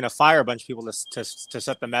course, he's going to fire a bunch of people to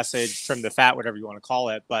set the message, trim the fat, whatever you want to call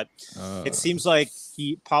it. But it seems like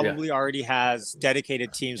he probably already has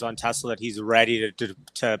dedicated teams on Tesla that he's ready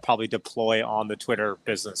to probably deploy on the Twitter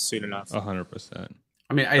business soon enough. 100%.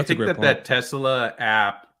 I mean, I think that Tesla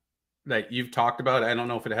app that you've talked about, I don't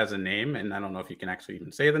know if it has a name, and I don't know if you can actually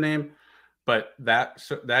even say the name, but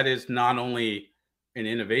that is not only an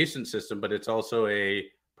innovation system, but it's also a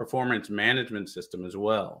performance management system as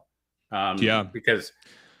well. Because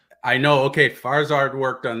I know, okay, Farzad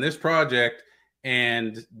worked on this project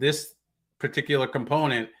and this particular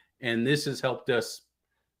component, and this has helped us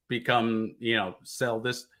become, sell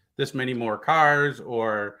this many more cars,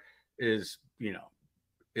 or is,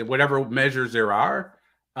 whatever measures there are.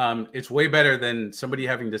 It's way better than somebody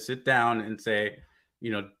having to sit down and say,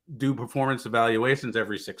 do performance evaluations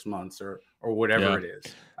every 6 months or whatever it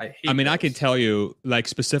is. I can tell you, like,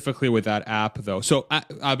 specifically with that app though. So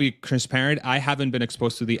I'll be transparent. I haven't been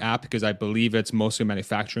exposed to the app because I believe it's mostly a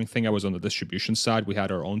manufacturing thing. I was on the distribution side. We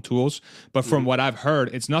had our own tools, but from what I've heard,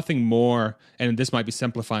 it's nothing more, and this might be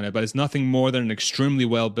simplifying it, but it's nothing more than an extremely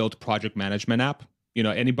well-built project management app.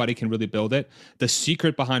 Anybody can really build it. The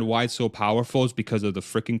secret behind why it's so powerful is because of the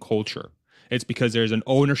freaking culture. It's because there's an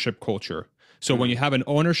ownership culture. So when you have an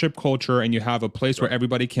ownership culture and you have a place where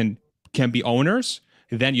everybody can be owners,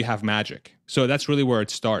 then you have magic. So that's really where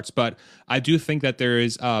it starts. But I do think that there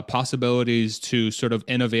is possibilities to sort of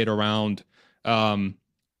innovate around,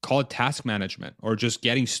 call it task management or just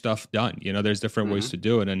getting stuff done. There's different ways to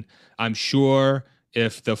do it. And I'm sure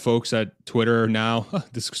if the folks at Twitter now,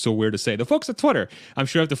 this is so weird to say, the folks at Twitter, I'm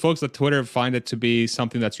sure if the folks at Twitter find it to be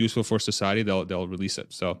something that's useful for society, they'll release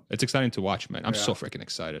it. So it's exciting to watch, man. I'm so freaking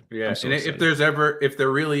excited. Yeah. So and excited. if there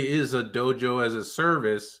really is a dojo as a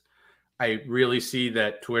service, I really see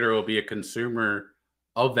that Twitter will be a consumer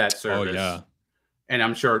of that service. Oh, yeah. And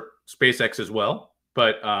I'm sure SpaceX as well.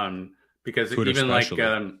 But because Twitter even especially.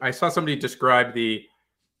 Like I saw somebody describe the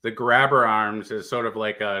grabber arms as sort of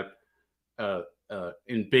like a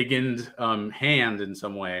embiggened hand in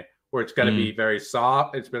some way, where it's got to be very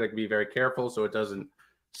soft. It's got to be very careful so it doesn't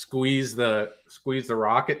squeeze the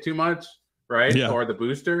rocket too much, right? Yeah. Or the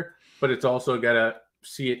booster, but it's also got to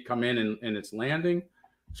see it come in and it's landing.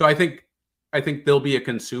 So I think there'll be a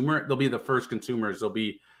consumer. They'll be the first consumers. They'll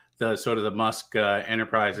be the sort of the Musk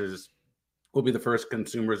enterprises will be the first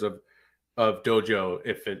consumers of Dojo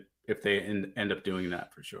if they end up doing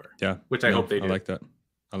that for sure. Yeah, which I hope they do. I like that.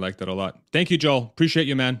 I like that a lot. Thank you, Joel. Appreciate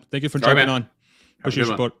you, man. Thank you for jumping on. Appreciate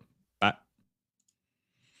your support. Bye.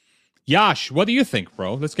 Yash, what do you think,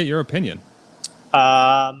 bro? Let's get your opinion.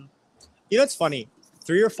 It's funny.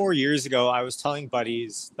 3 or 4 years ago, I was telling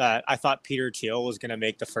buddies that I thought Peter Thiel was going to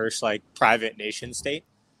make the first private nation state.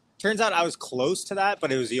 Turns out I was close to that,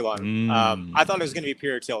 but it was Elon. I thought it was going to be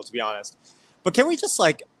Peter Thiel, to be honest. But can we just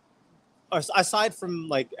aside from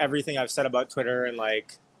everything I've said about Twitter and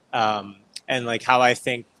how I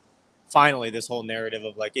think finally this whole narrative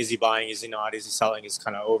of is he buying, is he not, is he selling is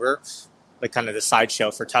kind of over, kind of the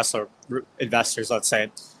sideshow for Tesla investors, let's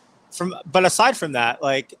say. But aside from that,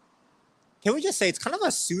 can we just say it's kind of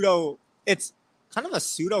a pseudo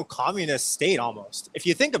communist state almost, if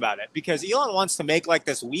you think about it, because Elon wants to make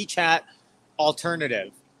this WeChat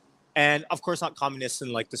alternative, and of course not communist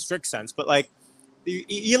in the strict sense, but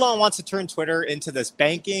Elon wants to turn Twitter into this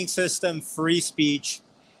banking system, free speech,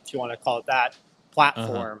 if you want to call it that,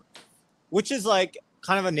 platform, which is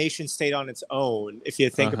kind of a nation state on its own, if you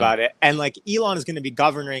think about it. And Elon is going to be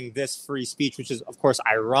governing this free speech, which is of course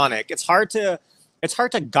ironic. It's hard to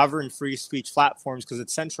govern free speech platforms because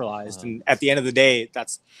it's centralized. And at the end of the day,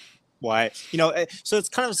 that's why, so it's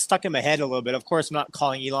kind of stuck in my head a little bit. Of course, I'm not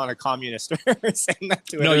calling Elon a communist or saying that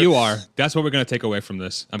to him. No, you are. That's what we're going to take away from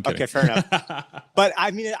this. I'm kidding. Okay, fair enough. But I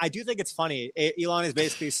mean, I do think it's funny. Elon is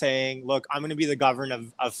basically saying, look, I'm going to be the governor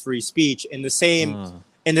of free speech in the same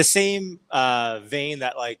vein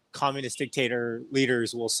that communist dictator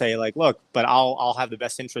leaders will say, look, but I'll have the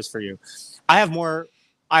best interest for you. I have more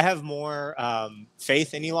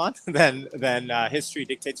faith in Elon than history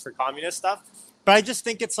dictates for communist stuff. But I just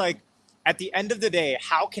think it's at the end of the day,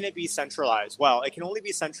 how can it be centralized? Well, it can only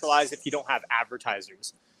be centralized if you don't have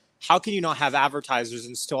advertisers. How can you not have advertisers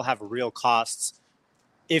and still have real costs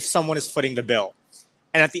if someone is footing the bill?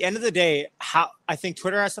 And at the end of the day, I think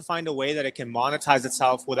Twitter has to find a way that it can monetize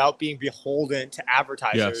itself without being beholden to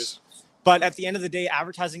advertisers. Yes. But at the end of the day,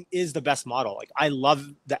 advertising is the best model. I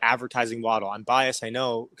love the advertising model. I'm biased, I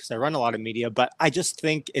know, because I run a lot of media, but I just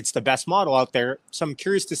think it's the best model out there. So I'm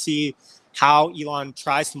curious to see how Elon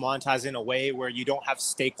tries to monetize in a way where you don't have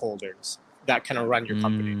stakeholders that kind of run your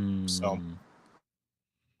company. So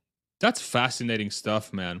that's fascinating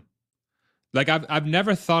stuff, man. I've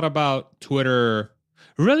never thought about Twitter,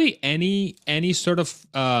 really any sort of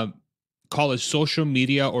call it social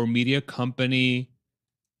media or media company.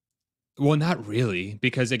 Well, not really,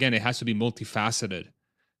 because again, it has to be multifaceted.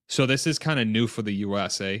 So this is kind of new for the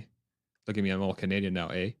US, eh? Look at me, I'm all Canadian now,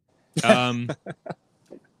 eh?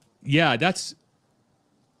 Yeah, that's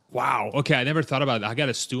wow. Okay, I never thought about that. I got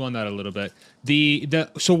to stew on that a little bit.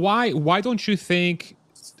 So why don't you think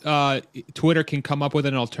Twitter can come up with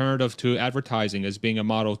an alternative to advertising as being a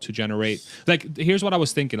model to generate? Here's what I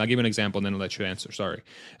was thinking. I'll give you an example and then I'll let you answer. Sorry.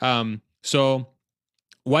 So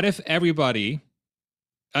what if everybody,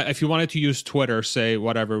 if you wanted to use Twitter, say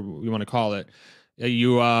whatever you want to call it,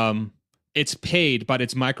 it's paid, but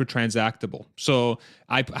it's microtransactable. So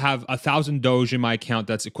I have 1,000 Doge in my account.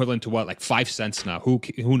 That's equivalent to what, 5 cents now. Who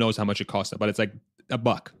knows how much it costs? But it's $1,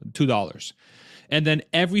 $2. And then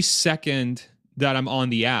every second that I'm on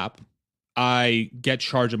the app, I get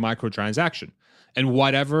charged a microtransaction. And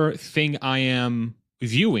whatever thing I am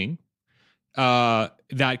viewing,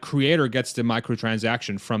 that creator gets the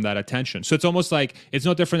microtransaction from that attention. So it's almost it's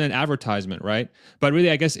no different than advertisement, right? But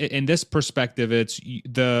really, I guess in this perspective, it's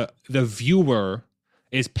the viewer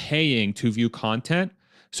is paying to view content.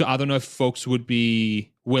 So I don't know if folks would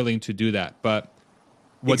be willing to do that, but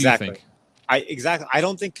what do you think? I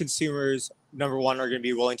don't think consumers, number one, are going to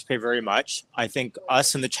be willing to pay very much. I think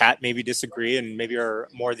us in the chat maybe disagree and maybe are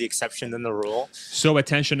more the exception than the rule. So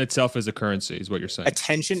attention itself is a currency, is what you're saying.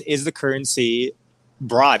 Attention is the currency,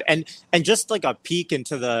 broad. And just a peek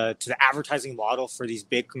into the advertising model for these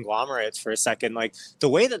big conglomerates for a second, the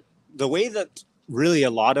way that really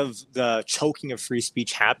a lot of the choking of free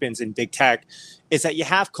speech happens in big tech is that you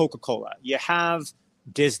have Coca-Cola, you have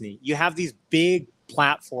Disney, you have these big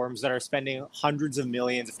platforms that are spending hundreds of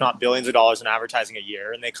millions, if not billions of dollars in advertising a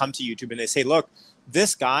year. And they come to YouTube and they say, look,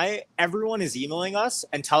 this guy, everyone is emailing us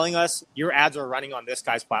and telling us your ads are running on this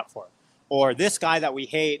guy's platform, or this guy that we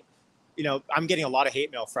hate, I'm getting a lot of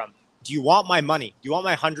hate mail from. do you want my money? Do you want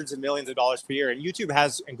my hundreds of millions of dollars per year? And YouTube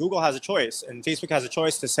has, and Google has a choice, and Facebook has a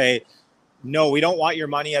choice to say, no, we don't want your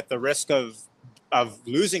money at the risk of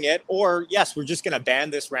losing it, or yes, we're just going to ban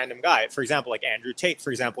this random guy. For example, like Andrew Tate,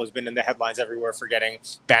 for example, has been in the headlines everywhere for getting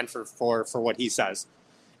banned for what he says.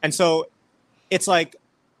 And so it's like,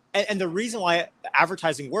 and the reason why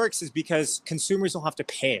advertising works is because consumers don't have to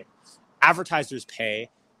pay. Advertisers pay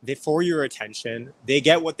for your attention. They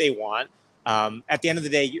get what they want. At the end of the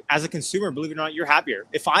day, as a consumer, believe it or not, you're happier.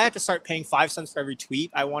 If I had to start paying 5 cents for every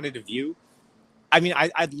tweet I wanted to view, I mean,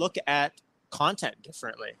 I'd look at content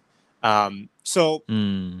differently. Again,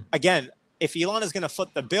 if Elon is going to foot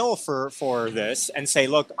the bill for this and say,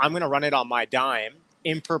 look, I'm going to run it on my dime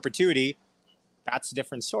in perpetuity, that's a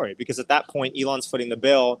different story, because at that point, Elon's footing the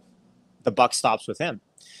bill, the buck stops with him.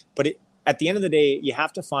 But at the end of the day, you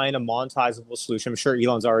have to find a monetizable solution. I'm sure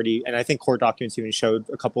Elon's already, and I think court documents even showed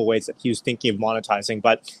a couple of ways that he was thinking of monetizing,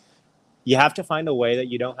 but you have to find a way that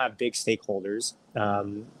you don't have big stakeholders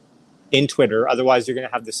in Twitter. Otherwise, you're going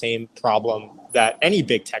to have the same problem that any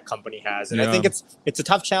big tech company has. And I think it's a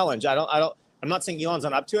tough challenge. I'm not saying Elon's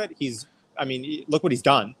not up to it. Look what he's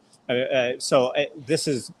done. This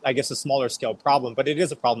is, I guess, a smaller scale problem, but it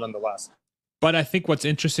is a problem nonetheless. But I think what's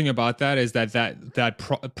interesting about that is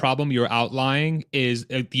that problem you're outlining is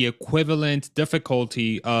the equivalent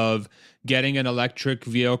difficulty of getting an electric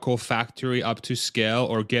vehicle factory up to scale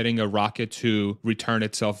or getting a rocket to return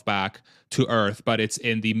itself back to Earth, but it's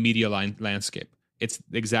in the media landscape. It's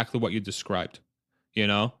exactly what you described. You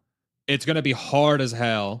know, it's going to be hard as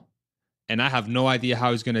hell, and I have no idea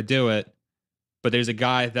how he's going to do it. But there's a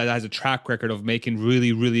guy that has a track record of making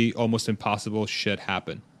really, really almost impossible shit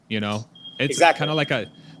happen. You know. It's kind of like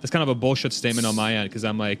that's kind of a bullshit statement on my end, because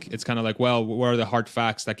I'm like, it's kind of like, well, where are the hard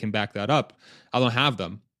facts that can back that up? I don't have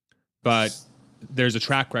them, but there's a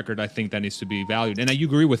track record I think that needs to be valued. And you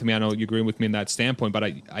agree with me. I know you agree with me in that standpoint, but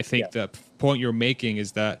I think the point you're making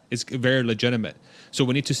is that it's very legitimate. So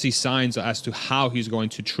we need to see signs as to how he's going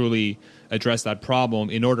to truly address that problem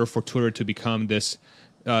in order for Twitter to become this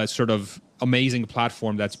sort of amazing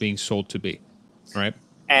platform that's being sold to be, right?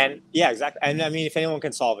 And yeah, exactly. And I mean, if anyone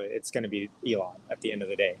can solve it, it's going to be Elon at the end of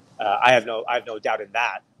the day. I have no doubt in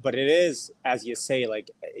that. But it is, as you say, like,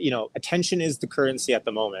 you know, attention is the currency at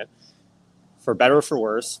the moment, for better or for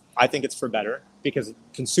worse. I think it's for better, because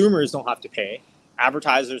consumers don't have to pay.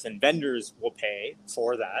 Advertisers and vendors will pay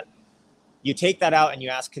for that. You take that out and you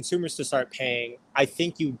ask consumers to start paying. I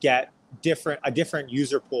think you get a different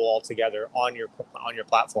user pool altogether on your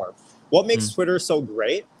platform. What makes Twitter so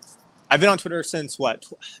great? I've been on Twitter since I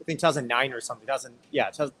think 2009 or something.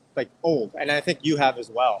 Like old, and I think you have as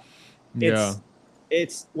well.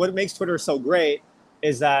 It's what makes Twitter so great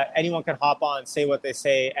is that anyone can hop on, say what they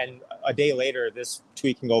say, and a day later, this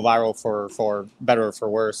tweet can go viral for better or for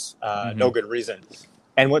worse, no good reason.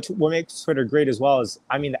 And what makes Twitter great as well is,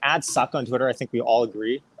 I mean, the ads suck on Twitter. I think we all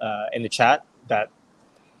agree in the chat that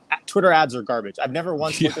Twitter ads are garbage. I've never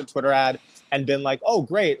once looked at a Twitter ad and been like, oh,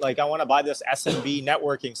 great, like I want to buy this SMB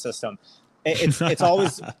networking system. It's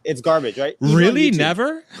always, it's garbage, right? Even really?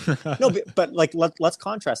 Never? No, but like, let's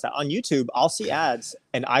contrast that. On YouTube, I'll see ads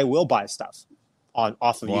and I will buy stuff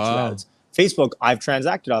off of YouTube ads. Facebook, I've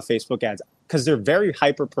transacted off Facebook ads because they're very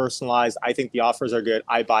hyper-personalized. I think the offers are good.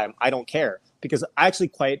 I buy them. I don't care, because I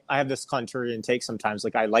have this contrarian take sometimes.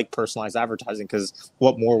 Like, I like personalized advertising because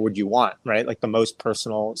what more would you want, right? Like the most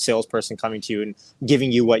personal salesperson coming to you and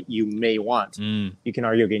giving you what you may want. You can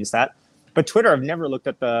argue against that. But Twitter, I've never looked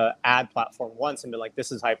at the ad platform once and been like,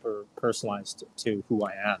 this is hyper-personalized to who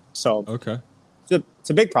I am. So it's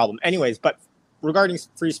a big problem. Anyways, but regarding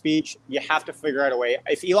free speech, you have to figure out a way.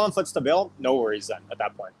 If Elon foots the bill, no worries then at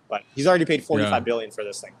that point. But he's already paid $45 billion for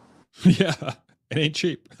this thing. Yeah, it ain't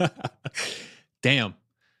cheap. Damn.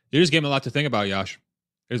 You're just giving a lot to think about, Yash.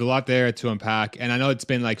 There's a lot there to unpack. And I know it's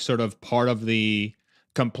been like sort of part of the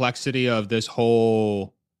complexity of this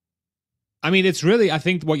whole... I mean, it's really, I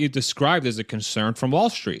think what you described is a concern from Wall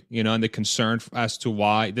Street, you know, and the concern as to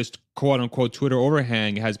why this quote unquote Twitter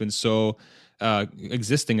overhang has been so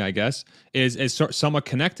existing, I guess, is somewhat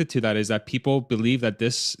connected to that, is that people believe that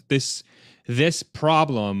this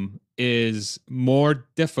problem is more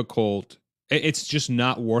difficult. It's just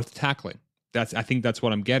not worth tackling. I think that's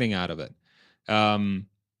what I'm getting out of it.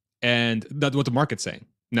 And that's what the market's saying,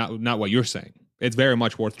 not what you're saying. It's very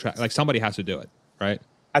much worth like somebody has to do it, right?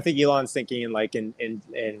 I think Elon's thinking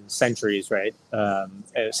in centuries, right?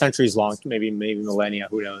 Centuries long, maybe millennia,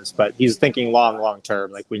 who knows? But he's thinking long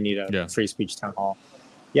term. Like, we need a free speech town hall.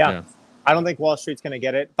 Yeah. I don't think Wall Street's going to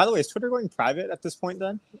get it. By the way, is Twitter going private at this point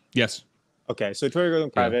then? Yes. Okay, so Twitter going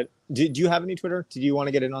private. Do you have any Twitter? Do you want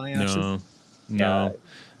to get in on the action? No.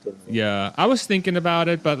 Yeah, I was thinking about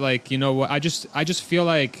it, but like, you know what? I just feel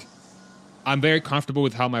like I'm very comfortable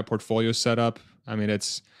with how my portfolio is set up. I mean,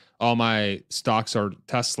 it's all my stocks are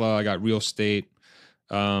Tesla. I got real estate.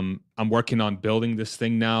 I'm working on building this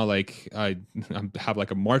thing now. Like I have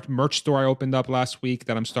like a merch store I opened up last week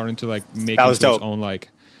that I'm starting to like make into its own like.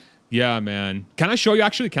 Yeah, man. Can I show you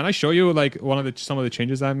actually? Can I show you like some of the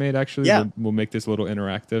changes I made actually? Yeah. We'll make this a little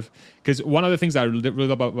interactive. Because one of the things I really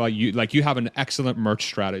love about you, like you have an excellent merch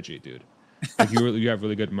strategy, dude. Like you have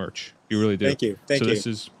really good merch. You really do. Thank you. Thank you.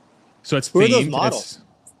 So it's Who themed. are those models?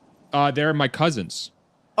 They're my cousins.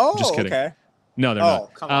 Oh, just kidding. Okay. No, they're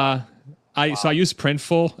not. Come on. So I use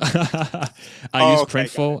Printful. I use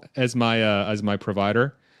Printful as my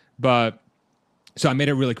provider, but so I made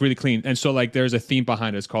it really clean. And so like there's a theme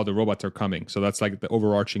behind it. It's called "The Robots Are Coming." So that's like the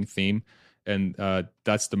overarching theme, and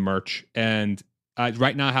that's the merch. And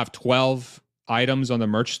right now I have 12 items on the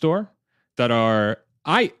merch store that are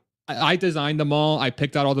I designed them all. I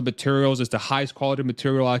picked out all the materials. It's the highest quality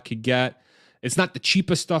material I could get. It's not the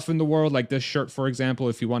cheapest stuff in the world. Like this shirt, for example,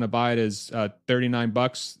 if you want to buy it, is $39,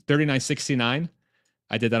 $39.69.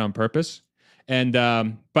 I did that on purpose. And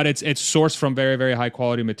but it's sourced from very, very high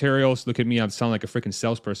quality materials. Look at me, I sound like a freaking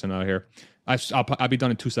salesperson out here. I'll be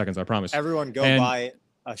done in 2 seconds, I promise. Everyone go buy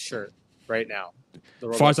a shirt right now.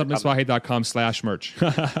 FarzadMiswahi.com/merch.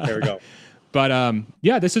 There we go. But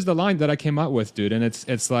yeah, this is the line that I came out with, dude. And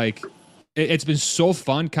it's like it's been so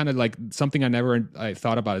fun, kind of like something I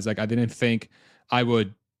thought about. Is like I didn't think I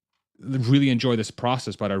would really enjoy this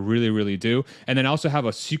process, but I really, really do. And then I also have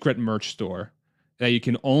a secret merch store that you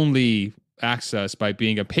can only access by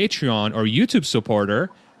being a Patreon or YouTube supporter,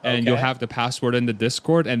 and you'll have the password in the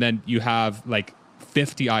Discord, and then you have like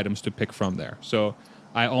 50 items to pick from there. So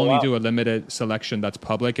I only do a limited selection that's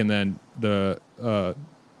public, and then the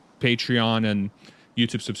Patreon and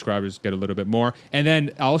YouTube subscribers get a little bit more. And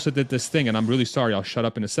then I also did this thing, and I'm really sorry, I'll shut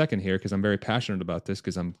up in a second here because I'm very passionate about this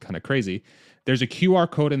because I'm kind of crazy. There's a QR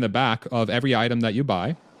code in the back of every item that you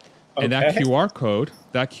buy. And that QR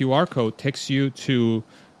code takes you to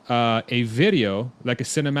a video, like a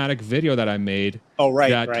cinematic video that I made. Oh,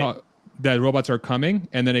 right, that robots are coming,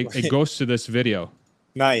 and then it goes to this video.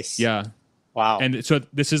 Nice. Yeah. Wow. And so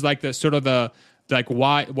this is like the sort of the like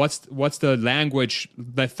what's the language,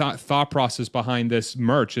 the thought process behind this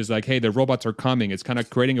merch is like, hey, the robots are coming. It's kind of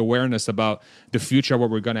creating awareness about the future, what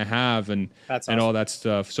we're gonna have, and all that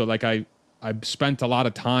stuff. So like I spent a lot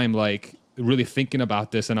of time like really thinking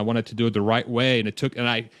about this, and I wanted to do it the right way, and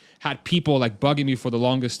I had people like bugging me for the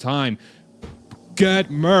longest time,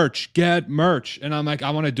 get merch, and I'm like, I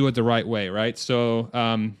want to do it the right way, right? So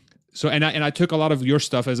I took a lot of your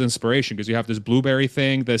stuff as inspiration because you have this blueberry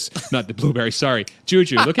thing, not the blueberry, sorry,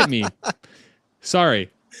 Juju, look at me, sorry.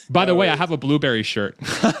 By the way, I have a blueberry shirt.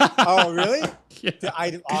 Oh, really? Yeah.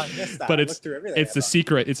 I missed that. But it's a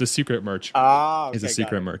secret. It's a secret merch. Okay, it's a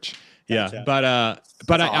secret merch. Gotcha. Yeah, but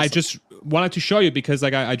awesome. I just wanted to show you because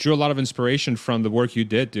like I drew a lot of inspiration from the work you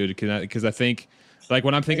did, dude. Because I think like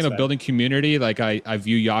when I'm thinking of building community, like I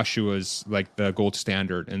view Yashu as like the gold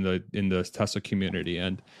standard in the Tesla community.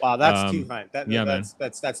 And wow, that's too kind.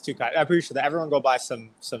 That's too kind. I appreciate that. Everyone go buy some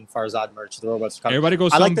Farzad merch. The robots are coming. Everybody go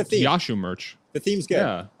some Yashu merch. The theme's good.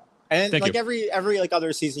 Yeah. And like every like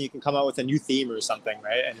other season, you can come out with a new theme or something,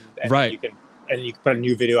 right? And right. You can put a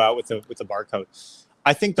new video out with the barcode.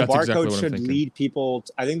 I think the barcode should lead people.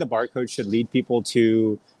 I think the barcode should lead people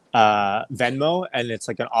to Venmo, and it's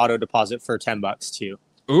like an auto deposit for $10 to you.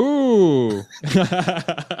 Ooh.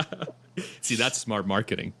 See, that's smart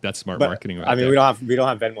marketing. That's smart marketing, right? I mean, there. we don't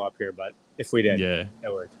have Venmo up here, but if we did, it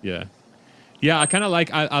would. Yeah, I kind of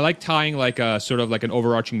like I like tying like a sort of like an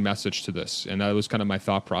overarching message to this, and that was kind of my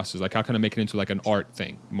thought process. Like, how can I make it into like an art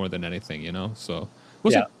thing more than anything, you know? So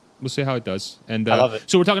we'll see how it does. And I love it.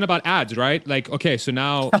 So we're talking about ads, right? Like, okay, so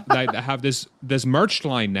now I have this merch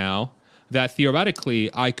line now that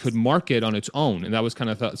theoretically I could market on its own, and that was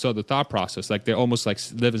kind of the thought process. Like, they almost like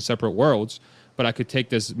live in separate worlds. But I could take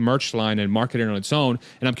this merch line and market it on its own.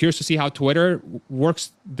 And I'm curious to see how Twitter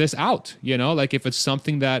works this out. You know, like if it's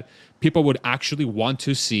something that people would actually want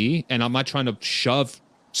to see. And I'm not trying to shove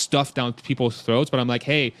stuff down people's throats, but I'm like,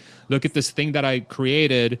 hey, look at this thing that I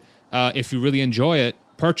created. If you really enjoy it,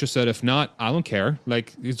 purchase it. If not, I don't care.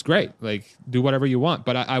 Like, it's great. Like, do whatever you want.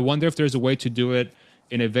 But I wonder if there's a way to do it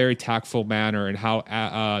in a very tactful manner, and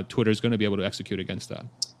how Twitter is going to be able to execute against that.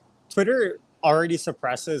 Twitter already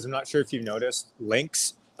suppresses, I'm not sure if you've noticed,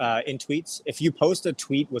 links in tweets. If you post a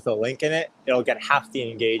tweet with a link in it, it'll get half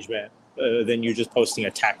the engagement than you just posting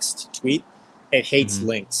a text tweet. It hates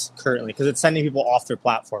links currently because it's sending people off their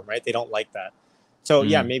platform, right? They don't like that. So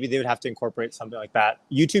yeah, maybe they would have to incorporate something like that.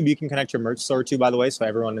 YouTube, you can connect your merch store to, by the way, so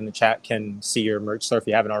everyone in the chat can see your merch store. If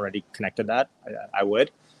you haven't already connected that, I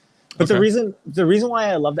would. But the reason why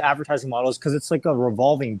I love the advertising model is because it's like a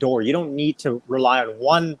revolving door. You don't need to rely on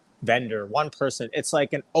one vendor, one person. It's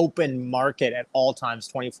like an open market at all times,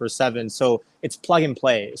 24/7. So it's plug and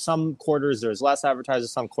play. Some quarters there's less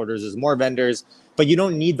advertisers, some quarters there's more vendors, but you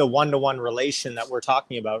don't need the one-to-one relation that we're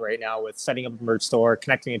talking about right now with setting up a merch store,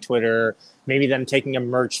 connecting a Twitter, maybe them taking a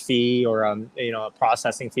merch fee or a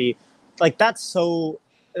processing fee. Like that's so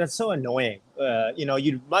annoying.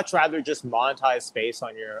 You'd much rather just monetize space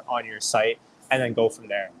on your site and then go from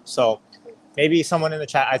there. So maybe someone in the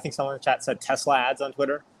chat, I think someone in the chat said Tesla ads on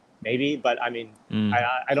Twitter, maybe, but I mean,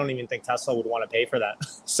 I don't even think Tesla would want to pay for that.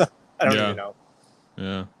 So I don't even know.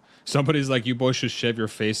 Yeah. Somebody's like, you boys should shave your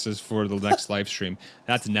faces for the next live stream.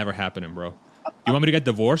 That's never happening, bro. You want me to get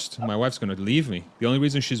divorced? My wife's going to leave me. The only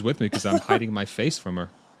reason she's with me because I'm hiding my face from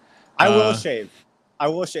her. I will shave. I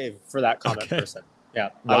will shave for that comment person. Yeah.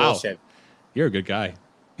 Wow. I will shave. You're a good guy.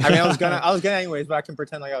 I mean, I was gonna anyways, but I can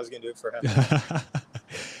pretend like I was gonna do it for him.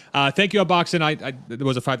 Thank you, Unboxing. There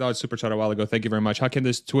was a $5 super chat a while ago. Thank you very much. How can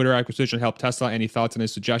this Twitter acquisition help Tesla? Any thoughts and any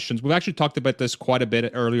suggestions? We've actually talked about this quite a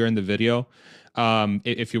bit earlier in the video.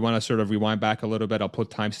 If you want to sort of rewind back a little bit, I'll put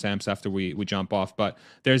timestamps after we jump off. But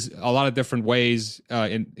there's a lot of different ways.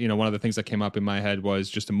 One of the things that came up in my head was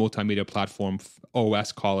just a multimedia platform,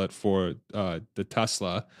 OS call it, for the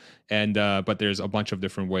Tesla. But there's a bunch of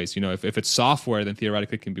different ways. If it's software, then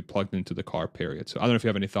theoretically it can be plugged into the car, period. So I don't know if you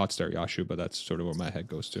have any thoughts there, Yashu, but that's sort of where my head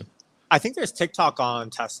goes to. I think there's TikTok on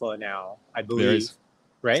Tesla now, I believe. There is.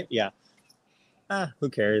 Right? Yeah. Who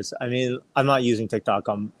cares? I mean, I'm not using TikTok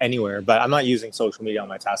anywhere, but I'm not using social media on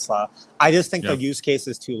my Tesla. I just think the use case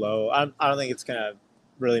is too low. I don't think it's going to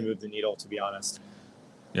really move the needle, to be honest.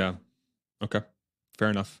 Yeah. Okay. Fair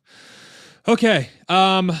enough. Okay.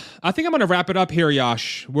 I think I'm going to wrap it up here,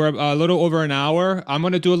 Yash. We're a little over an hour. I'm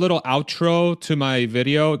going to do a little outro to my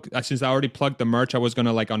video. Since I already plugged the merch, I was going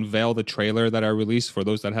to unveil the trailer that I released for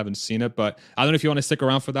those that haven't seen it. But I don't know if you want to stick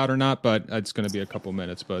around for that or not, but it's going to be a couple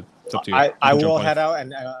minutes, but it's up to you. I will head out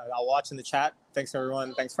and I'll watch in the chat. Thanks,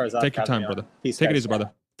 everyone. Thanks, Farzad. Take your time, brother. Peace, Take it easy, brother.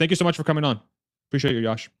 Thank you so much for coming on. Appreciate you,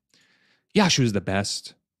 Yash. Yashu is the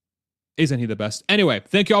best. Isn't he the best? Anyway,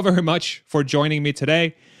 thank you all very much for joining me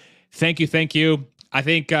today. Thank you. I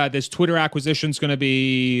think this Twitter acquisition is going to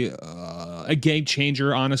be a game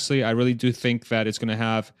changer, honestly. I really do think that it's going to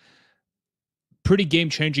have pretty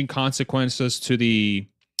game-changing consequences to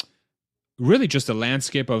really just the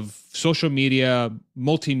landscape of social media,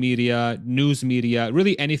 multimedia, news media,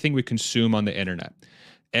 really anything we consume on the internet.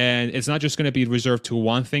 And it's not just going to be reserved to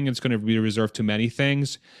one thing. It's going to be reserved to many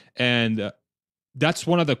things. And that's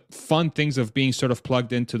one of the fun things of being sort of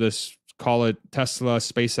plugged into this, call it Tesla,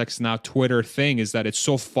 SpaceX, now Twitter thing, is that it's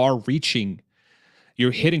so far reaching.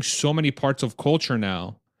 You're hitting so many parts of culture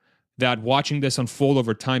now that watching this unfold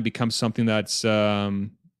over time becomes something that's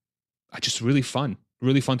just really fun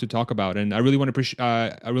to talk about. And I really want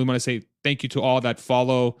to say thank you to all that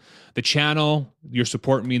follow the channel. Your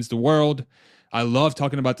support means the world. I love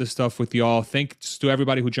talking about this stuff with y'all. Thanks to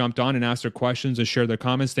everybody who jumped on and asked their questions and shared their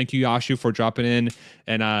comments. Thank you, Yashu, for dropping in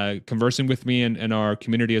and conversing with me and our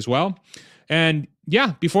community as well. And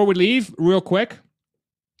yeah, before we leave, real quick,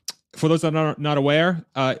 for those that are not aware,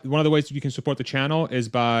 one of the ways you can support the channel is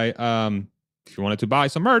by, if you wanted to buy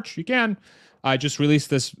some merch, you can. I just released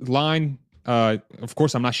this line. Of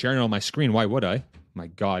course, I'm not sharing it on my screen. Why would I? My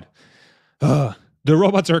God. The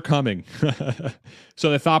robots are coming.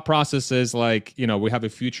 So the thought process is we have a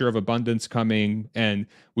future of abundance coming, and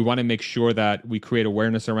we want to make sure that we create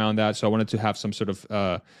awareness around that. So I wanted to have some sort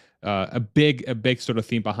of a big sort of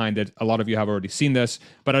theme behind it. A lot of you have already seen this,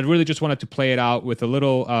 but I really just wanted to play it out with a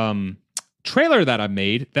little trailer that I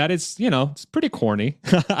made that is, it's pretty corny,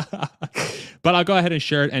 but I'll go ahead and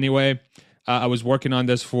share it anyway. I was working on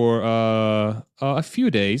this for a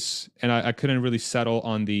few days, and I couldn't really settle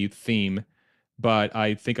on the theme, but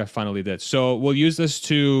I think I finally did. So we'll use this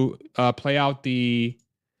to play out the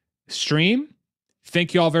stream.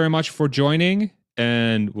 Thank you all very much for joining,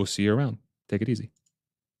 and we'll see you around. Take it easy.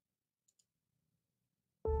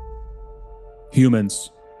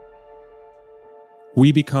 Humans,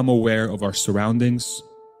 we become aware of our surroundings.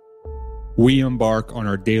 We embark on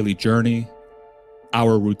our daily journey,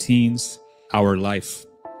 our routines, our life.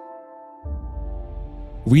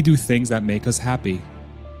 We do things that make us happy.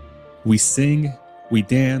 We sing, we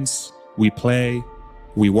dance, we play,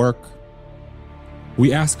 we work.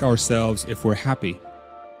 We ask ourselves if we're happy,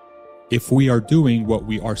 if we are doing what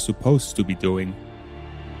we are supposed to be doing.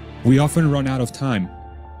 We often run out of time.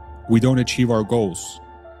 We don't achieve our goals.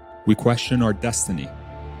 We question our destiny.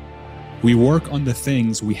 We work on the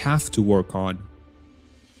things we have to work on,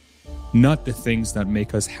 not the things that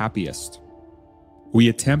make us happiest. We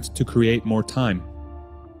attempt to create more time.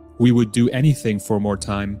 We would do anything for more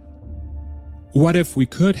time. What if we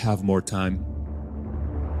could have more time?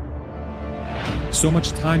 So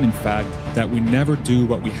much time, in fact, that we never do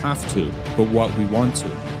what we have to, but what we want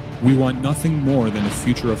to. We want nothing more than a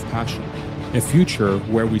future of passion, a future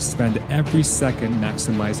where we spend every second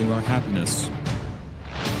maximizing our happiness.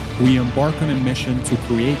 We embark on a mission to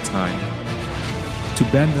create time, to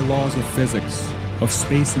bend the laws of physics, of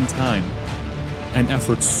space and time, an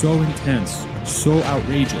effort so intense, so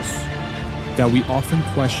outrageous, that we often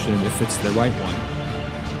question if it's the right one.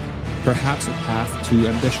 Perhaps a path too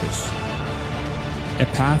ambitious. A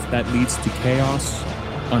path that leads to chaos,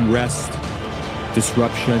 unrest,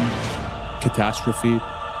 disruption, catastrophe.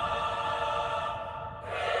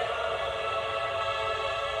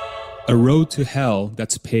 A road to hell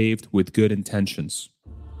that's paved with good intentions.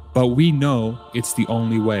 But we know it's the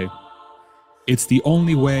only way. It's the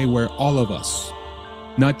only way where all of us,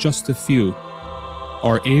 not just a few,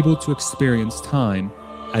 are able to experience time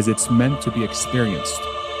as it's meant to be experienced.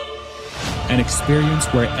 An experience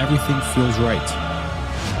where everything feels right,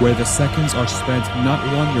 where the seconds are spent not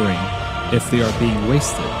wondering if they are being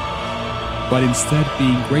wasted, but instead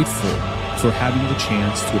being grateful for having the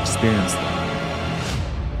chance to experience them.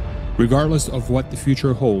 Regardless of what the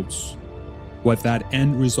future holds, what that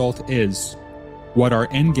end result is, what our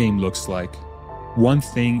end game looks like, one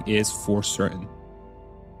thing is for certain.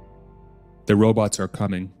 The robots are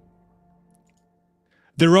coming.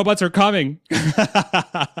 The robots are coming.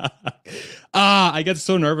 I get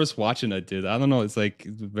so nervous watching it, dude. I don't know. It's like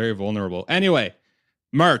very vulnerable. Anyway,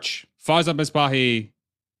 merch.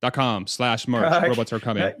 FawzUpMissbahi.com/merch. Robots are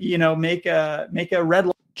coming. Make a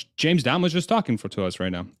red. James Down was just talking to us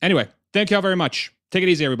right now. Anyway, thank you all very much. Take it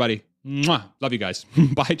easy, everybody. Mwah. Love you guys.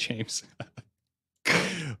 Bye, James.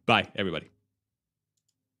 Bye, everybody.